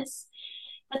talents,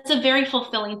 that's a very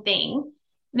fulfilling thing.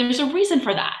 And there's a reason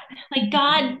for that. Like,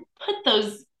 God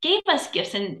gave us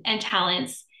gifts and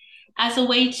talents as a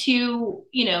way to,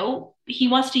 he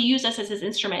wants to use us as his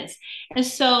instruments. And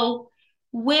so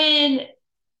when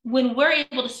we're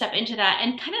able to step into that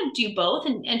and kind of do both,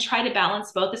 and try to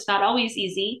balance both, it's not always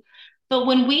easy. But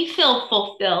when we feel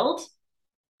fulfilled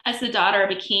as the daughter of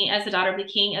the king,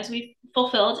 as we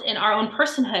fulfilled in our own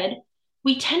personhood,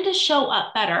 we tend to show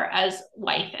up better as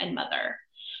wife and mother.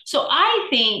 So I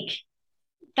think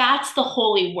that's the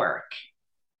holy work.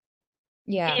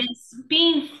 Yeah. It's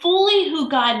being fully who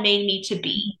God made me to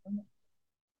be.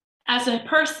 As a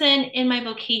person in my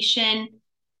vocation,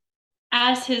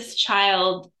 as his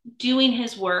child, doing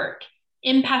his work,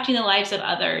 impacting the lives of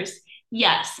others.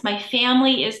 Yes, my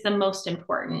family is the most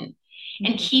important.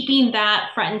 And keeping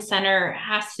that front and center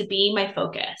has to be my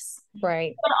focus.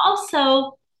 Right. But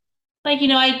also, like,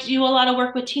 I do a lot of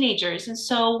work with teenagers. And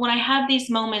so when I have these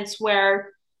moments where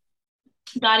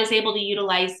God is able to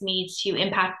utilize me to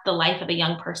impact the life of a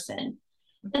young person,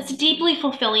 that's deeply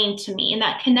fulfilling to me. And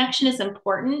that connection is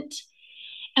important.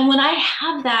 And when I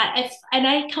have that, and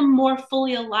I come more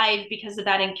fully alive because of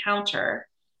that encounter,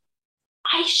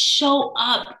 I show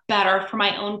up better for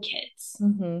my own kids.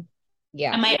 Mm-hmm.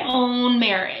 Yeah. And my own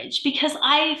marriage, because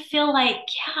I feel like,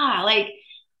 like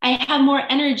I have more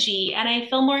energy and I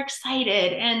feel more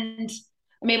excited and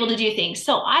I'm able to do things.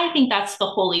 So I think that's the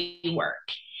holy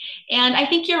work. And I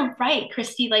think you're right,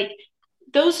 Christy, like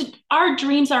our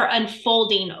dreams are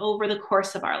unfolding over the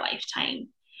course of our lifetime.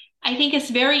 I think it's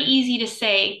very easy to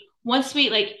say, once we,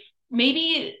 like,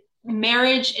 maybe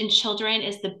marriage and children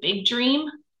is the big dream,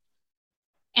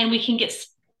 and we can get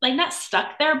like not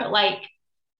stuck there, but like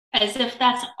as if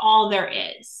that's all there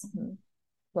is. Mm-hmm.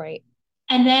 Right.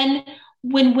 And then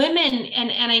when women,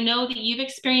 and I know that you've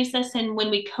experienced this, and when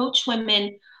we coach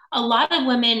women, a lot of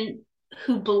women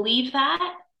who believe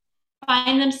that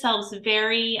find themselves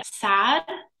very sad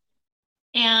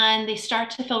and they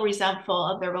start to feel resentful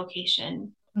of their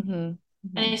vocation. Mm-hmm. And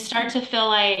Mm-hmm. they start to feel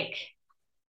like,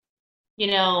 you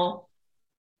know,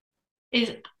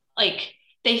 is like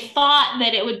they thought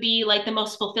that it would be like the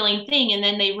most fulfilling thing. And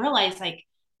then they realize like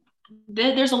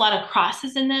there's a lot of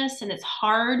crosses in this and it's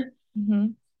hard. Mm-hmm.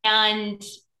 And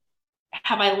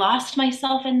have I lost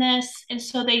myself in this? And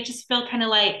so they just feel kind of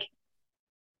like,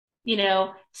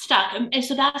 stuck. And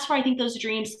so that's where I think those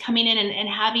dreams coming in and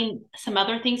having some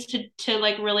other things to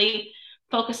like really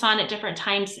focus on at different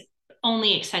times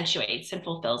only accentuates and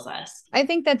fulfills us. I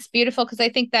think that's beautiful because I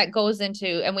think that goes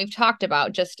into, and we've talked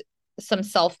about just some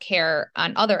self-care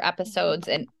on other episodes.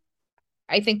 And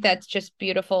I think that's just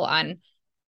beautiful on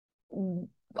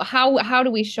how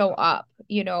do we show up,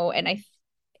 and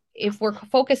if we're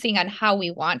focusing on how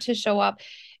we want to show up,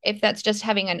 if that's just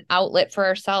having an outlet for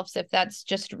ourselves, if that's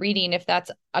just reading, if that's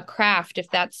a craft, if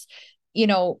that's, you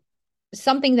know,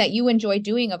 something that you enjoy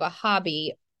doing of a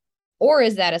hobby, or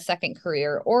is that a second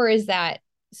career, or is that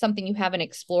something you haven't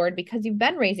explored because you've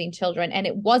been raising children and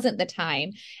it wasn't the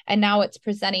time, and now it's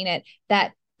presenting it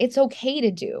that it's okay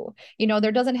to do.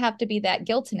 There doesn't have to be that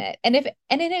guilt in it. And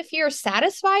if you're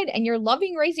satisfied and you're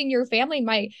loving raising your family,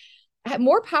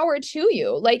 more power to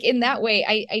you. Like in that way,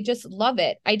 I just love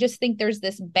it. I just think there's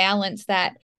this balance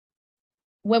that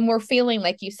when we're feeling,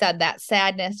 like you said, that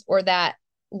sadness or that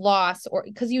loss, or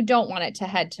because you don't want it to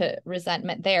head to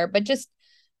resentment there, but just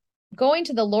going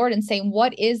to the Lord and saying,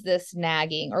 what is this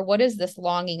nagging, or what is this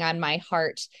longing on my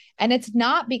heart? And it's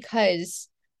not because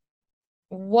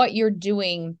what you're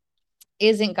doing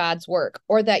isn't God's work,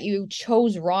 or that you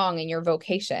chose wrong in your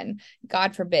vocation.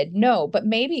 God forbid. No, but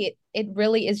maybe it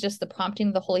really is just the prompting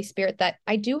of the Holy Spirit that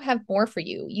I do have more for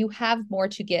you. You have more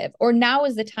to give, or now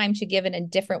is the time to give in a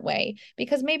different way,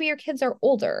 because maybe your kids are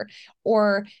older,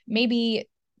 or maybe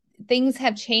things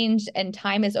have changed and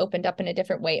time has opened up in a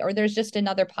different way, or there's just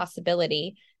another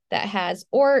possibility that has,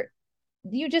 or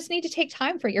you just need to take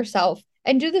time for yourself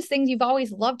and do the things you've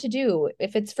always loved to do.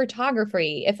 If it's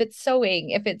photography, if it's sewing,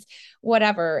 if it's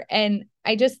whatever. And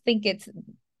I just think it's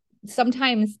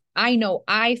sometimes, I know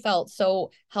I felt so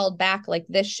held back, like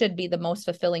this should be the most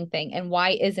fulfilling thing. And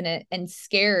why isn't it? And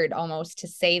scared almost to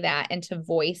say that and to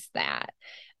voice that.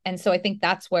 And so I think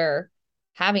that's where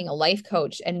having a life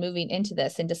coach and moving into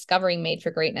this and discovering Made for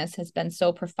Greatness has been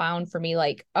so profound for me.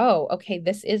 Like, oh, okay,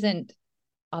 this isn't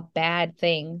a bad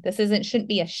thing. This shouldn't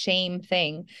be a shame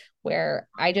thing, where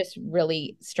I just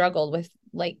really struggled with,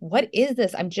 like, what is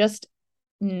this? I'm just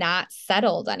not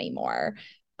settled anymore.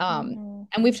 And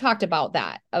we've talked about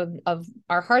that of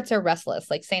our hearts are restless,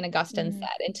 like St. Augustine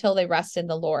said, until they rest in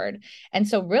the Lord. And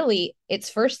so really it's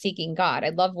first seeking God. I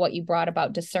love what you brought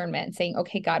about discernment and saying,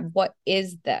 okay, God, what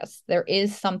is this? There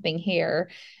is something here.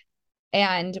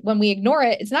 And when we ignore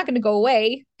it, it's not going to go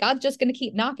away. God's just going to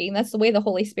keep knocking. That's the way the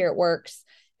Holy Spirit works,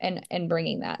 and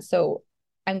bringing that. So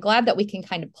I'm glad that we can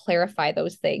kind of clarify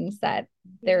those things, that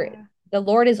the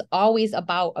Lord is always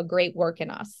about a great work in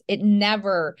us. It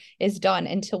never is done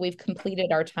until we've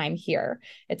completed our time here.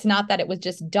 It's not that it was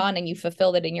just done and you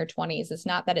fulfilled it in your 20s. It's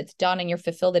not that it's done and you're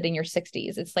fulfilled it in your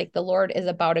 60s. It's like the Lord is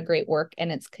about a great work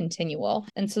and it's continual.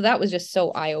 And so that was just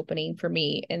so eye-opening for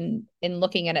me in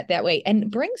looking at it that way, and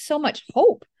brings so much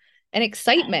hope and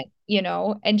excitement,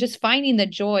 and just finding the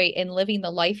joy in living the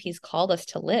life He's called us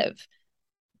to live.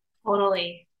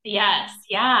 Totally. Yes.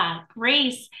 Yeah.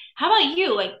 Grace, how about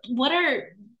you? Like, what are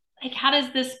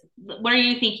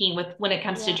you thinking when it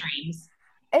comes to dreams?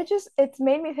 It's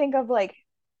made me think of like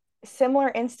similar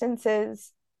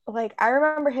instances. Like I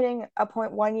remember hitting a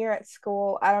point one year at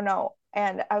school, I don't know,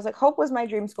 and I was like, Hope was my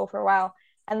dream school for a while,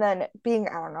 and then being,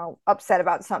 I don't know, upset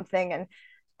about something, and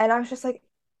I was just like,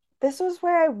 this was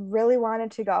where I really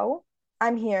wanted to go.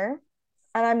 I'm here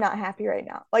and I'm not happy right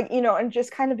now. Like, and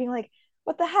just kind of being like,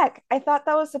 what the heck? I thought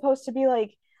that was supposed to be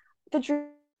like the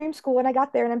dream school when I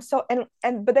got there. And I'm so, and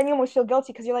but then you almost feel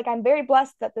guilty because you're like, I'm very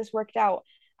blessed that this worked out.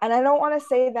 And I don't want to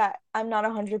say that I'm not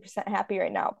 100% happy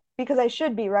right now, because I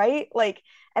should be, right? Like,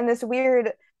 and this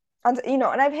weird,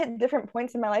 and I've hit different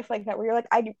points in my life like that where you're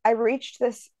like, I reached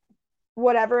this,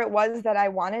 whatever it was that I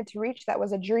wanted to reach, that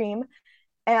was a dream.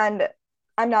 And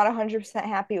I'm not 100%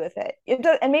 happy with it.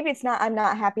 And maybe it's not, I'm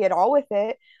not happy at all with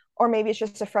it, or maybe it's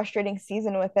just a frustrating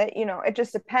season with it. It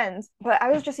just depends. But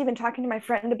I was just even talking to my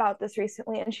friend about this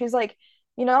recently, and she's like,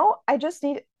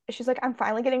 she's like, I'm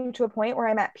finally getting to a point where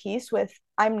I'm at peace with,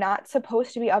 I'm not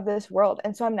supposed to be of this world.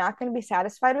 And so I'm not going to be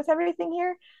satisfied with everything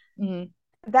here. Mm-hmm.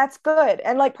 That's good.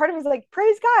 And like part of me is like,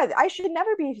 praise God, I should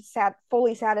never be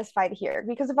fully satisfied here,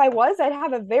 because if I was, I'd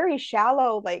have a very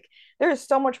shallow, like there's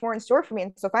so much more in store for me.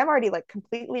 And so if I'm already like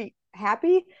completely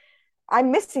happy,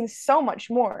 I'm missing so much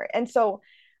more. And so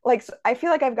like I feel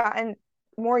like I've gotten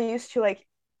more used to like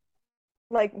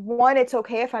one, it's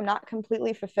okay if I'm not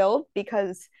completely fulfilled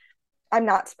because I'm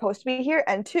not supposed to be here.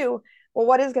 And two, well,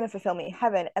 what is going to fulfill me?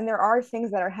 Heaven. And there are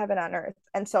things that are heaven on earth.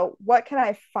 And so what can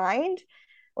I find?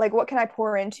 Like what can I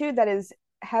pour into that is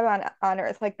heaven on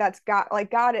earth? Like that's God,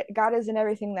 like God is in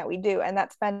everything that we do. And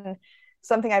that's been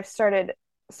something I've started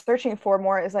searching for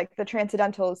more, is like the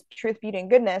transcendentals, truth, beauty, and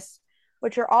goodness,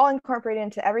 which are all incorporated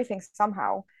into everything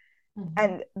somehow. Mm-hmm.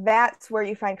 And that's where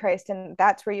you find Christ, and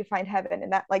that's where you find heaven,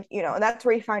 and that, like, and that's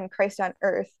where you find Christ on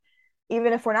earth,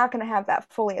 even if we're not going to have that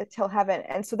fully until heaven.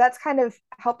 And so that's kind of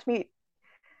helped me.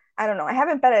 I don't know, I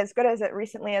haven't been as good as it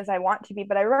recently as I want to be,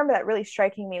 but I remember that really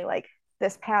striking me, like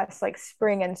this past like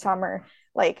spring and summer,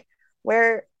 like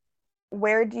where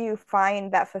where do you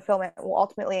find that fulfillment? Well,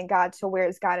 ultimately in God. So where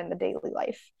is God in the daily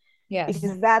life? Yes.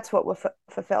 Because that's what will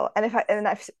fulfill. And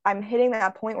if I'm hitting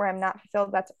that point where I'm not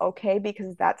fulfilled, that's okay,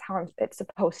 because that's how it's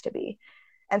supposed to be.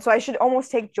 And so I should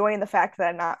almost take joy in the fact that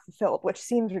I'm not fulfilled, which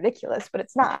seems ridiculous, but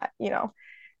it's not.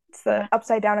 It's the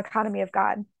upside down economy of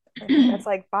God. That's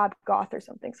like Bob Goff or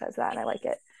something says that, and I like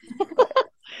it.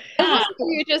 I love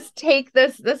you just take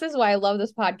this. This is why I love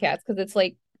this podcast, because it's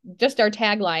like just our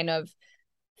tagline of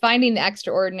finding the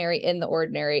extraordinary in the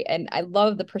ordinary. And I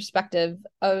love the perspective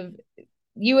of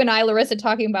you and I, Larissa,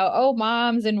 talking about, oh,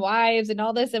 moms and wives and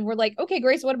all this. And we're like, okay,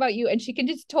 Grace, what about you? And she can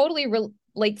just totally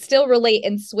still relate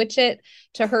and switch it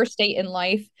to her state in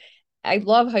life. I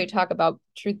love how you talk about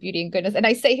truth, beauty, and goodness. And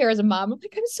I say here as a mom, I'm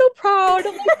like, I'm so proud.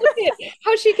 I'm like, look at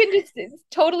how she can just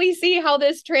totally see how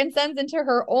this transcends into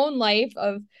her own life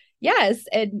of, yes.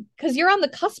 And because you're on the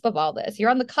cusp of all this,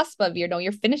 you're on the cusp of,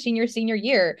 you're finishing your senior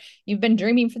year. You've been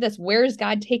dreaming for this. Where's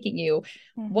God taking you?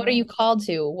 Mm-hmm. What are you called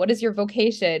to? What is your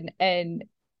vocation? And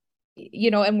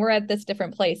and we're at this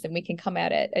different place, and we can come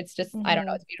at it. It's just, I don't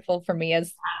know, it's beautiful for me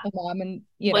as a mom, and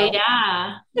Well,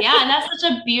 yeah. And that's such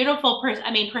a beautiful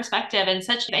perspective, and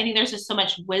I think there's just so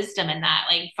much wisdom in that,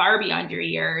 like far beyond your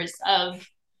years, of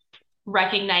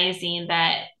recognizing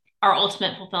that our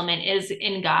ultimate fulfillment is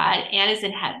in God and is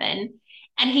in heaven.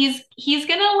 And he's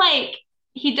gonna,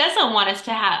 he doesn't want us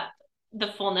to have the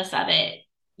fullness of it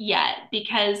yet,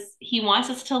 because he wants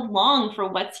us to long for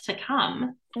what's to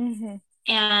come. Mm-hmm.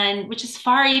 And which is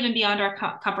far even beyond our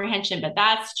comprehension, but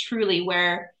that's truly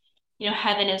where,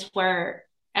 heaven is where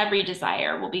every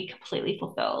desire will be completely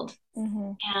fulfilled.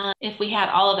 Mm-hmm. And if we had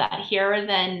all of that here,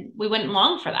 then we wouldn't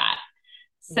long for that.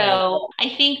 So I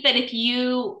think that if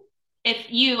you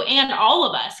and all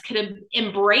of us could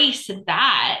embrace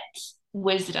that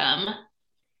wisdom,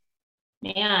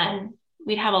 man,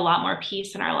 we'd have a lot more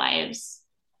peace in our lives,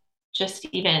 just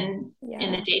even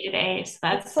in the day-to-day. So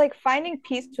that's like finding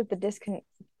peace with the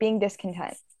being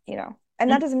discontent,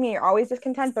 and that doesn't mean you're always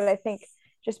discontent, but I think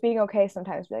just being okay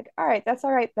sometimes, be like, all right, that's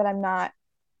all right that I'm not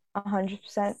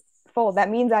 100% full. That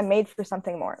means I'm made for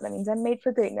something more. That means I'm made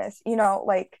for greatness, and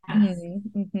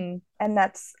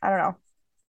that's, I don't know.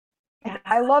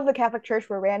 I love the Catholic Church,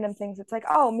 where random things, it's like,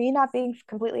 oh, me not being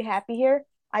completely happy here,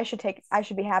 I should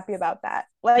be happy about that.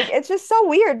 Like, it's just so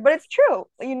weird, but it's true,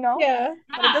 Yeah.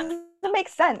 But it doesn't make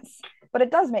sense, but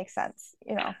it does make sense,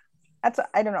 That's,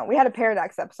 I don't know. We had a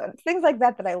paradox episode. It's things like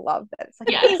that I love. That it's like,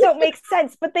 things don't make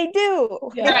sense, but they do.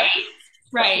 Yeah.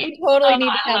 Right. We totally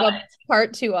need to have a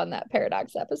part 2 on that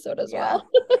paradox episode as well.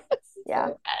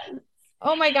 Yeah.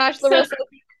 Oh my gosh, Larissa,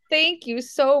 thank you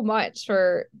so much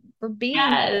for being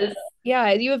here.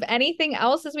 Yeah. Do you have anything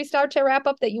else as we start to wrap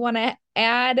up that you want to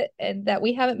add and that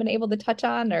we haven't been able to touch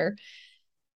on? Or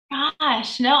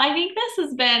gosh, no, I think this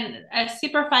has been a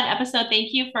super fun episode.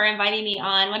 Thank you for inviting me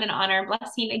on. What an honor,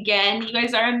 blessing again. You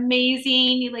guys are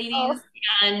amazing, you ladies.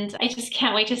 And I just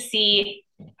can't wait to see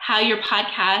how your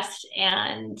podcast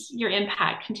and your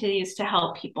impact continues to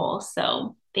help people.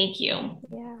 So thank you.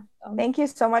 Yeah. Thank you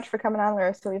so much for coming on,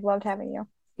 Larissa. We've loved having you.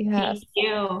 Yes. Thank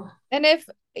you. And if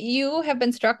you have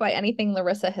been struck by anything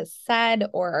Larissa has said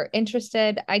or are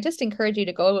interested, I just encourage you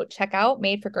to go check out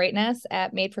Made for Greatness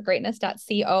at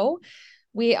madeforgreatness.co.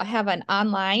 We have an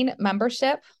online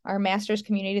membership, our master's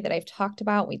community that I've talked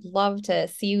about. We'd love to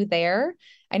see you there.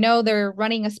 I know they're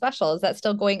running a special. Is that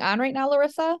still going on right now,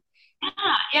 Larissa?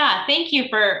 Yeah. Thank you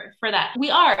for that.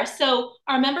 We are. So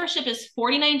our membership is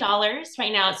 $49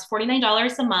 right now. It's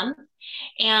 $49 a month.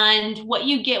 And what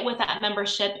you get with that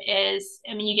membership is,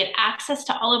 you get access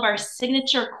to all of our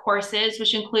signature courses,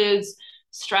 which includes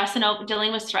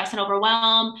dealing with stress and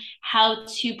overwhelm, how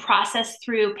to process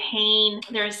through pain.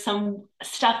 There's some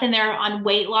stuff in there on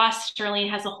weight loss. Sterling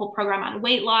has a whole program on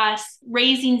weight loss,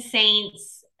 raising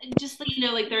saints. Just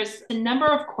there's a number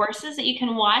of courses that you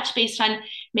can watch based on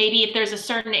maybe if there's a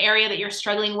certain area that you're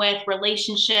struggling with,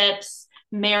 relationships,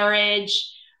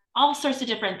 marriage, all sorts of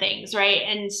different things, right?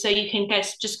 And so you can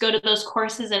guys just go to those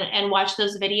courses and watch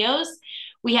those videos.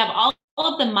 We have all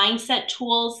of the mindset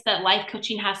tools that life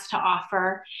coaching has to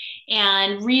offer,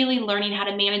 and really learning how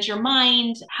to manage your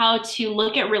mind, how to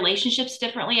look at relationships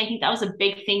differently. I think that was a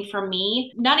big thing for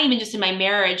me, not even just in my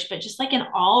marriage, but just like in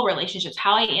all relationships,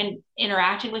 how I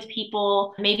interacted with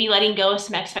people, maybe letting go of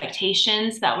some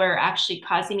expectations that were actually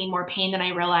causing me more pain than I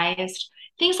realized,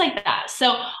 things like that.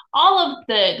 So all of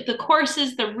the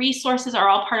courses, the resources are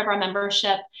all part of our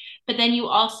membership. But then you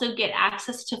also get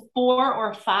access to 4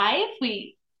 or 5.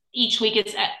 Each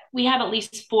week we have at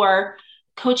least 4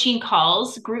 coaching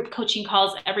calls, group coaching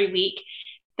calls every week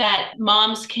that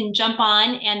moms can jump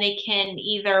on, and they can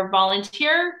either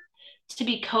volunteer to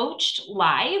be coached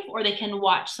live, or they can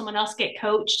watch someone else get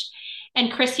coached.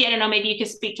 And Christy, I don't know, maybe you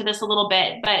could speak to this a little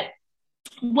bit, but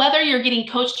whether you're getting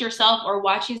coached yourself or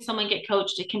watching someone get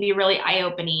coached, it can be really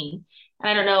eye-opening. And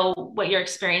I don't know what your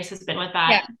experience has been with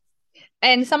that. Yeah.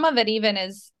 And some of it even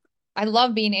is, I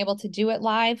love being able to do it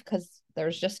live because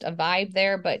there's just a vibe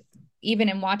there, but even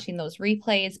in watching those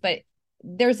replays, but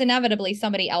there's inevitably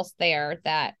somebody else there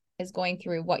that is going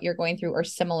through what you're going through or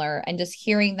similar, and just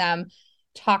hearing them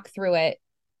talk through it.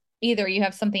 Either you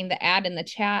have something to add in the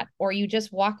chat, or you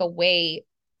just walk away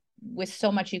with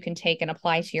so much you can take and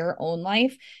apply to your own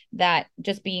life, that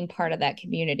just being part of that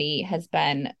community has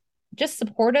been just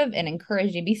supportive and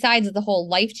encouraging. Besides the whole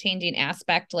life-changing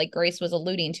aspect, like Grace was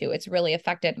alluding to, it's really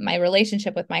affected my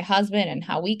relationship with my husband and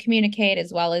how we communicate,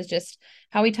 as well as just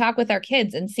how we talk with our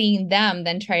kids, and seeing them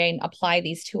then try and apply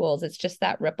these tools. It's just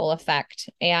that ripple effect.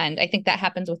 And I think that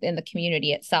happens within the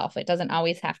community itself. It doesn't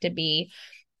always have to be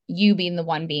you being the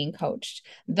one being coached,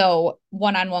 though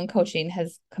one-on-one coaching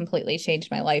has completely changed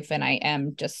my life. And I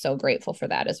am just so grateful for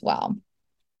that as well.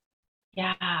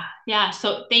 Yeah. Yeah.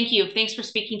 So thank you. Thanks for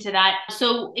speaking to that.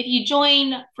 So if you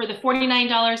join for the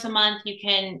 $49 a month, you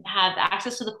can have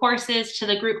access to the courses, to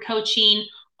the group coaching,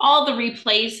 all the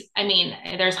replays. I mean,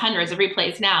 there's hundreds of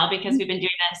replays now because we've been doing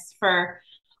this for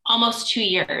almost 2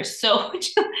 years. So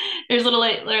there's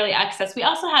literally access. We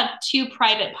also have 2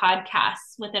 private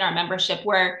podcasts within our membership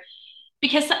where,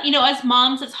 because, as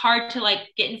moms, it's hard to like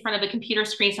get in front of a computer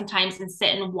screen sometimes and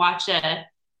sit and watch a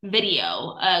video,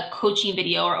 a coaching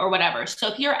video or whatever. So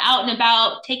if you're out and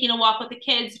about taking a walk with the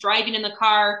kids, driving in the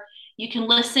car, you can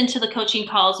listen to the coaching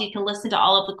calls. You can listen to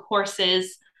all of the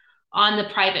courses on the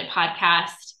private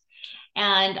podcast.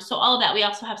 And so all of that. We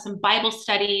also have some Bible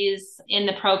studies in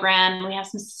the program. We have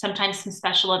sometimes some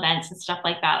special events and stuff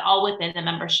like that, all within the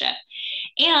membership.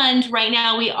 And right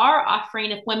now we are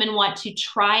offering, if women want to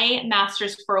try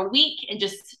Masters for a week and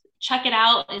just check it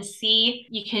out and see,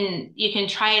 you can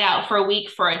try it out for a week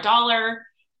for $1,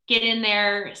 get in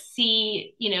there,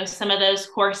 see, some of those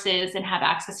courses and have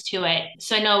access to it.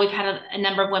 So I know we've had a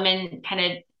number of women kind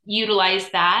of utilize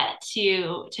that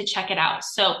to check it out.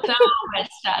 So much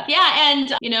stuff. Yeah.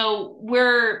 And,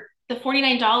 we're the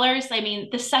 $49. I mean,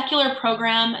 the secular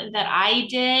program that I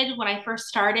did when I first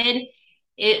started,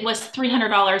 it was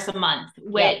 $300 a month,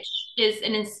 which is,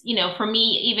 for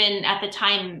me, even at the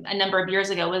time, a number of years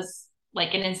ago, was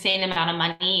like an insane amount of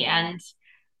money. And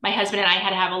my husband and I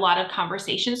had to have a lot of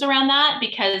conversations around that,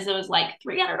 because it was like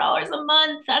 $300 a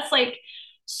month. That's like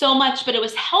so much, but it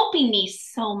was helping me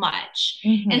so much.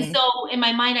 Mm-hmm. And so in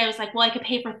my mind, I was like, well, I could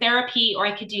pay for therapy, or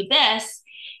I could do this.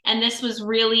 And this was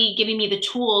really giving me the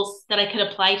tools that I could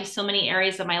apply to so many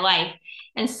areas of my life.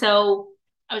 And so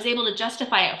I was able to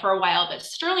justify it for a while. But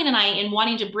Sterling and I, in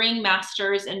wanting to bring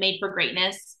Masters and Made for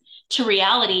Greatness to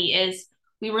reality, is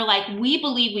we were like, we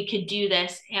believe we could do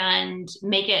this and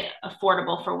make it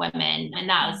affordable for women. And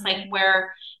that was like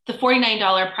where the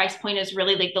 $49 price point is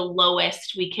really like the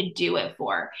lowest we could do it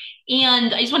for.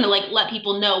 And I just want to let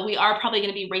people know, we are probably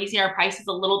going to be raising our prices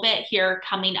a little bit here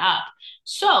coming up.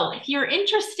 So if you're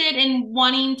interested in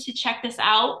wanting to check this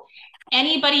out,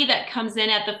 anybody that comes in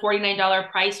at the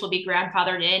 $49 price will be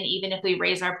grandfathered in, even if we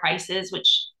raise our prices,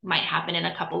 which might happen in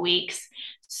a couple weeks.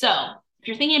 So if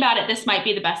you're thinking about it, this might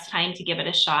be the best time to give it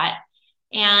a shot.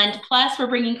 And plus, we're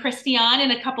bringing Christy on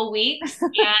in a couple weeks,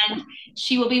 and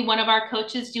she will be one of our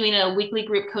coaches doing a weekly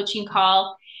group coaching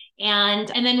call. And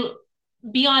then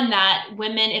beyond that,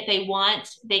 women, if they want,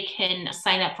 they can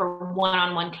sign up for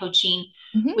one-on-one coaching,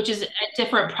 which is a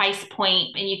different price point,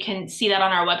 and you can see that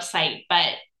on our website. But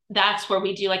that's where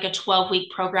we do like a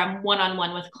 12-week program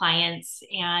one-on-one with clients.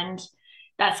 And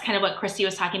that's kind of what Christy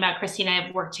was talking about. Christy and I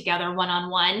have worked together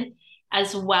one-on-one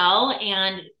as well.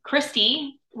 And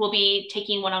Christy will be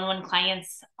taking one-on-one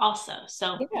clients also.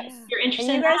 So if you're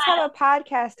interested, and you guys have a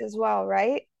podcast as well,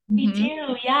 right? We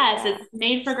do. Yes. It's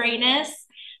Made for Greatness.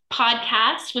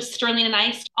 podcast with Sterling and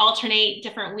I alternate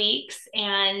different weeks.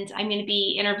 And I'm going to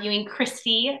be interviewing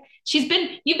Christy. You've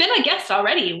been a guest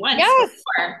already once. Yes,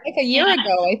 before. like a year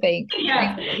ago, I think.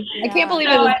 Yeah. I can't believe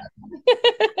it was.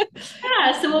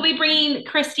 Yeah, so we'll be bringing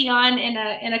Christy on in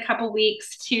a couple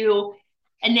weeks to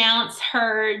announce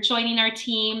her joining our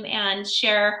team and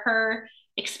share her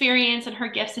experience and her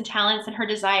gifts and talents and her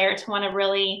desire to want to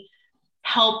really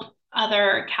help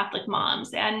other Catholic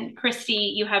moms. And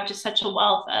Christy, you have just such a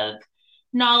wealth of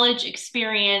knowledge,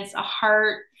 experience, a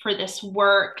heart for this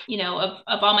work. You know, of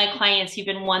all my clients, you've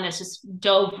been one that's just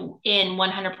dove in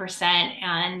 100%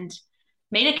 and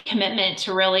made a commitment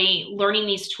to really learning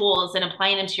these tools and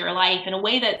applying them to your life in a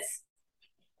way that's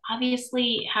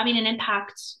obviously having an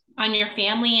impact on your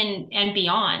family and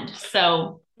beyond.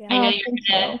 So I know you're going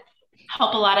to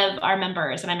help a lot of our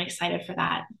members, and I'm excited for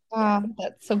that.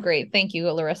 That's so great. Thank you,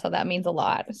 Larissa. That means a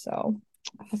lot. So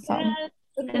awesome.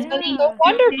 It's been so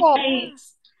wonderful.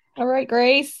 All right,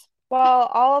 Grace. Well,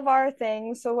 all of our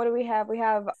things. So what do we have? We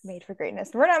have Made for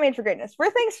Greatness. We're not Made for Greatness.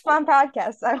 We're Thanks Mom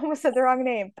Podcast. I almost said the wrong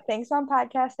name.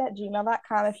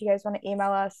 thanksmompodcast@gmail.com if you guys want to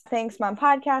email us. Thanks Mom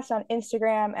Podcast on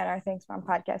Instagram and our Thanks Mom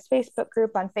Podcast Facebook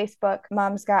group on Facebook.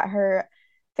 Mom's got her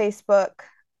Facebook,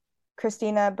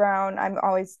 Christina Brown.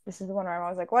 This is the one where I'm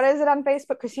always like, what is it on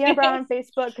Facebook? Christina Brown on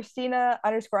Facebook,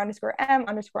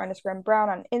 Christina__M__M Brown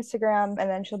on Instagram. And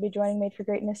then she'll be joining Made for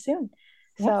Greatness soon.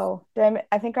 So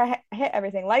I think I hit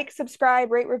everything. Like,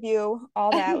 subscribe, rate, review,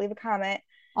 all that. Leave a comment.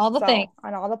 All the things.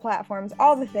 On all the platforms,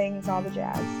 all the things, all the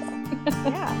jazz. So,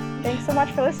 yeah. Thanks so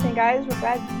much for listening, guys. We're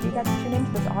glad you got to tune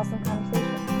into this awesome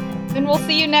conversation. And we'll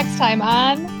see you next time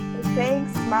on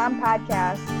Thanks Mom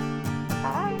Podcast.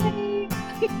 Bye.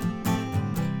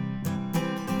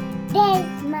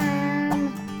 Thanks, Mom.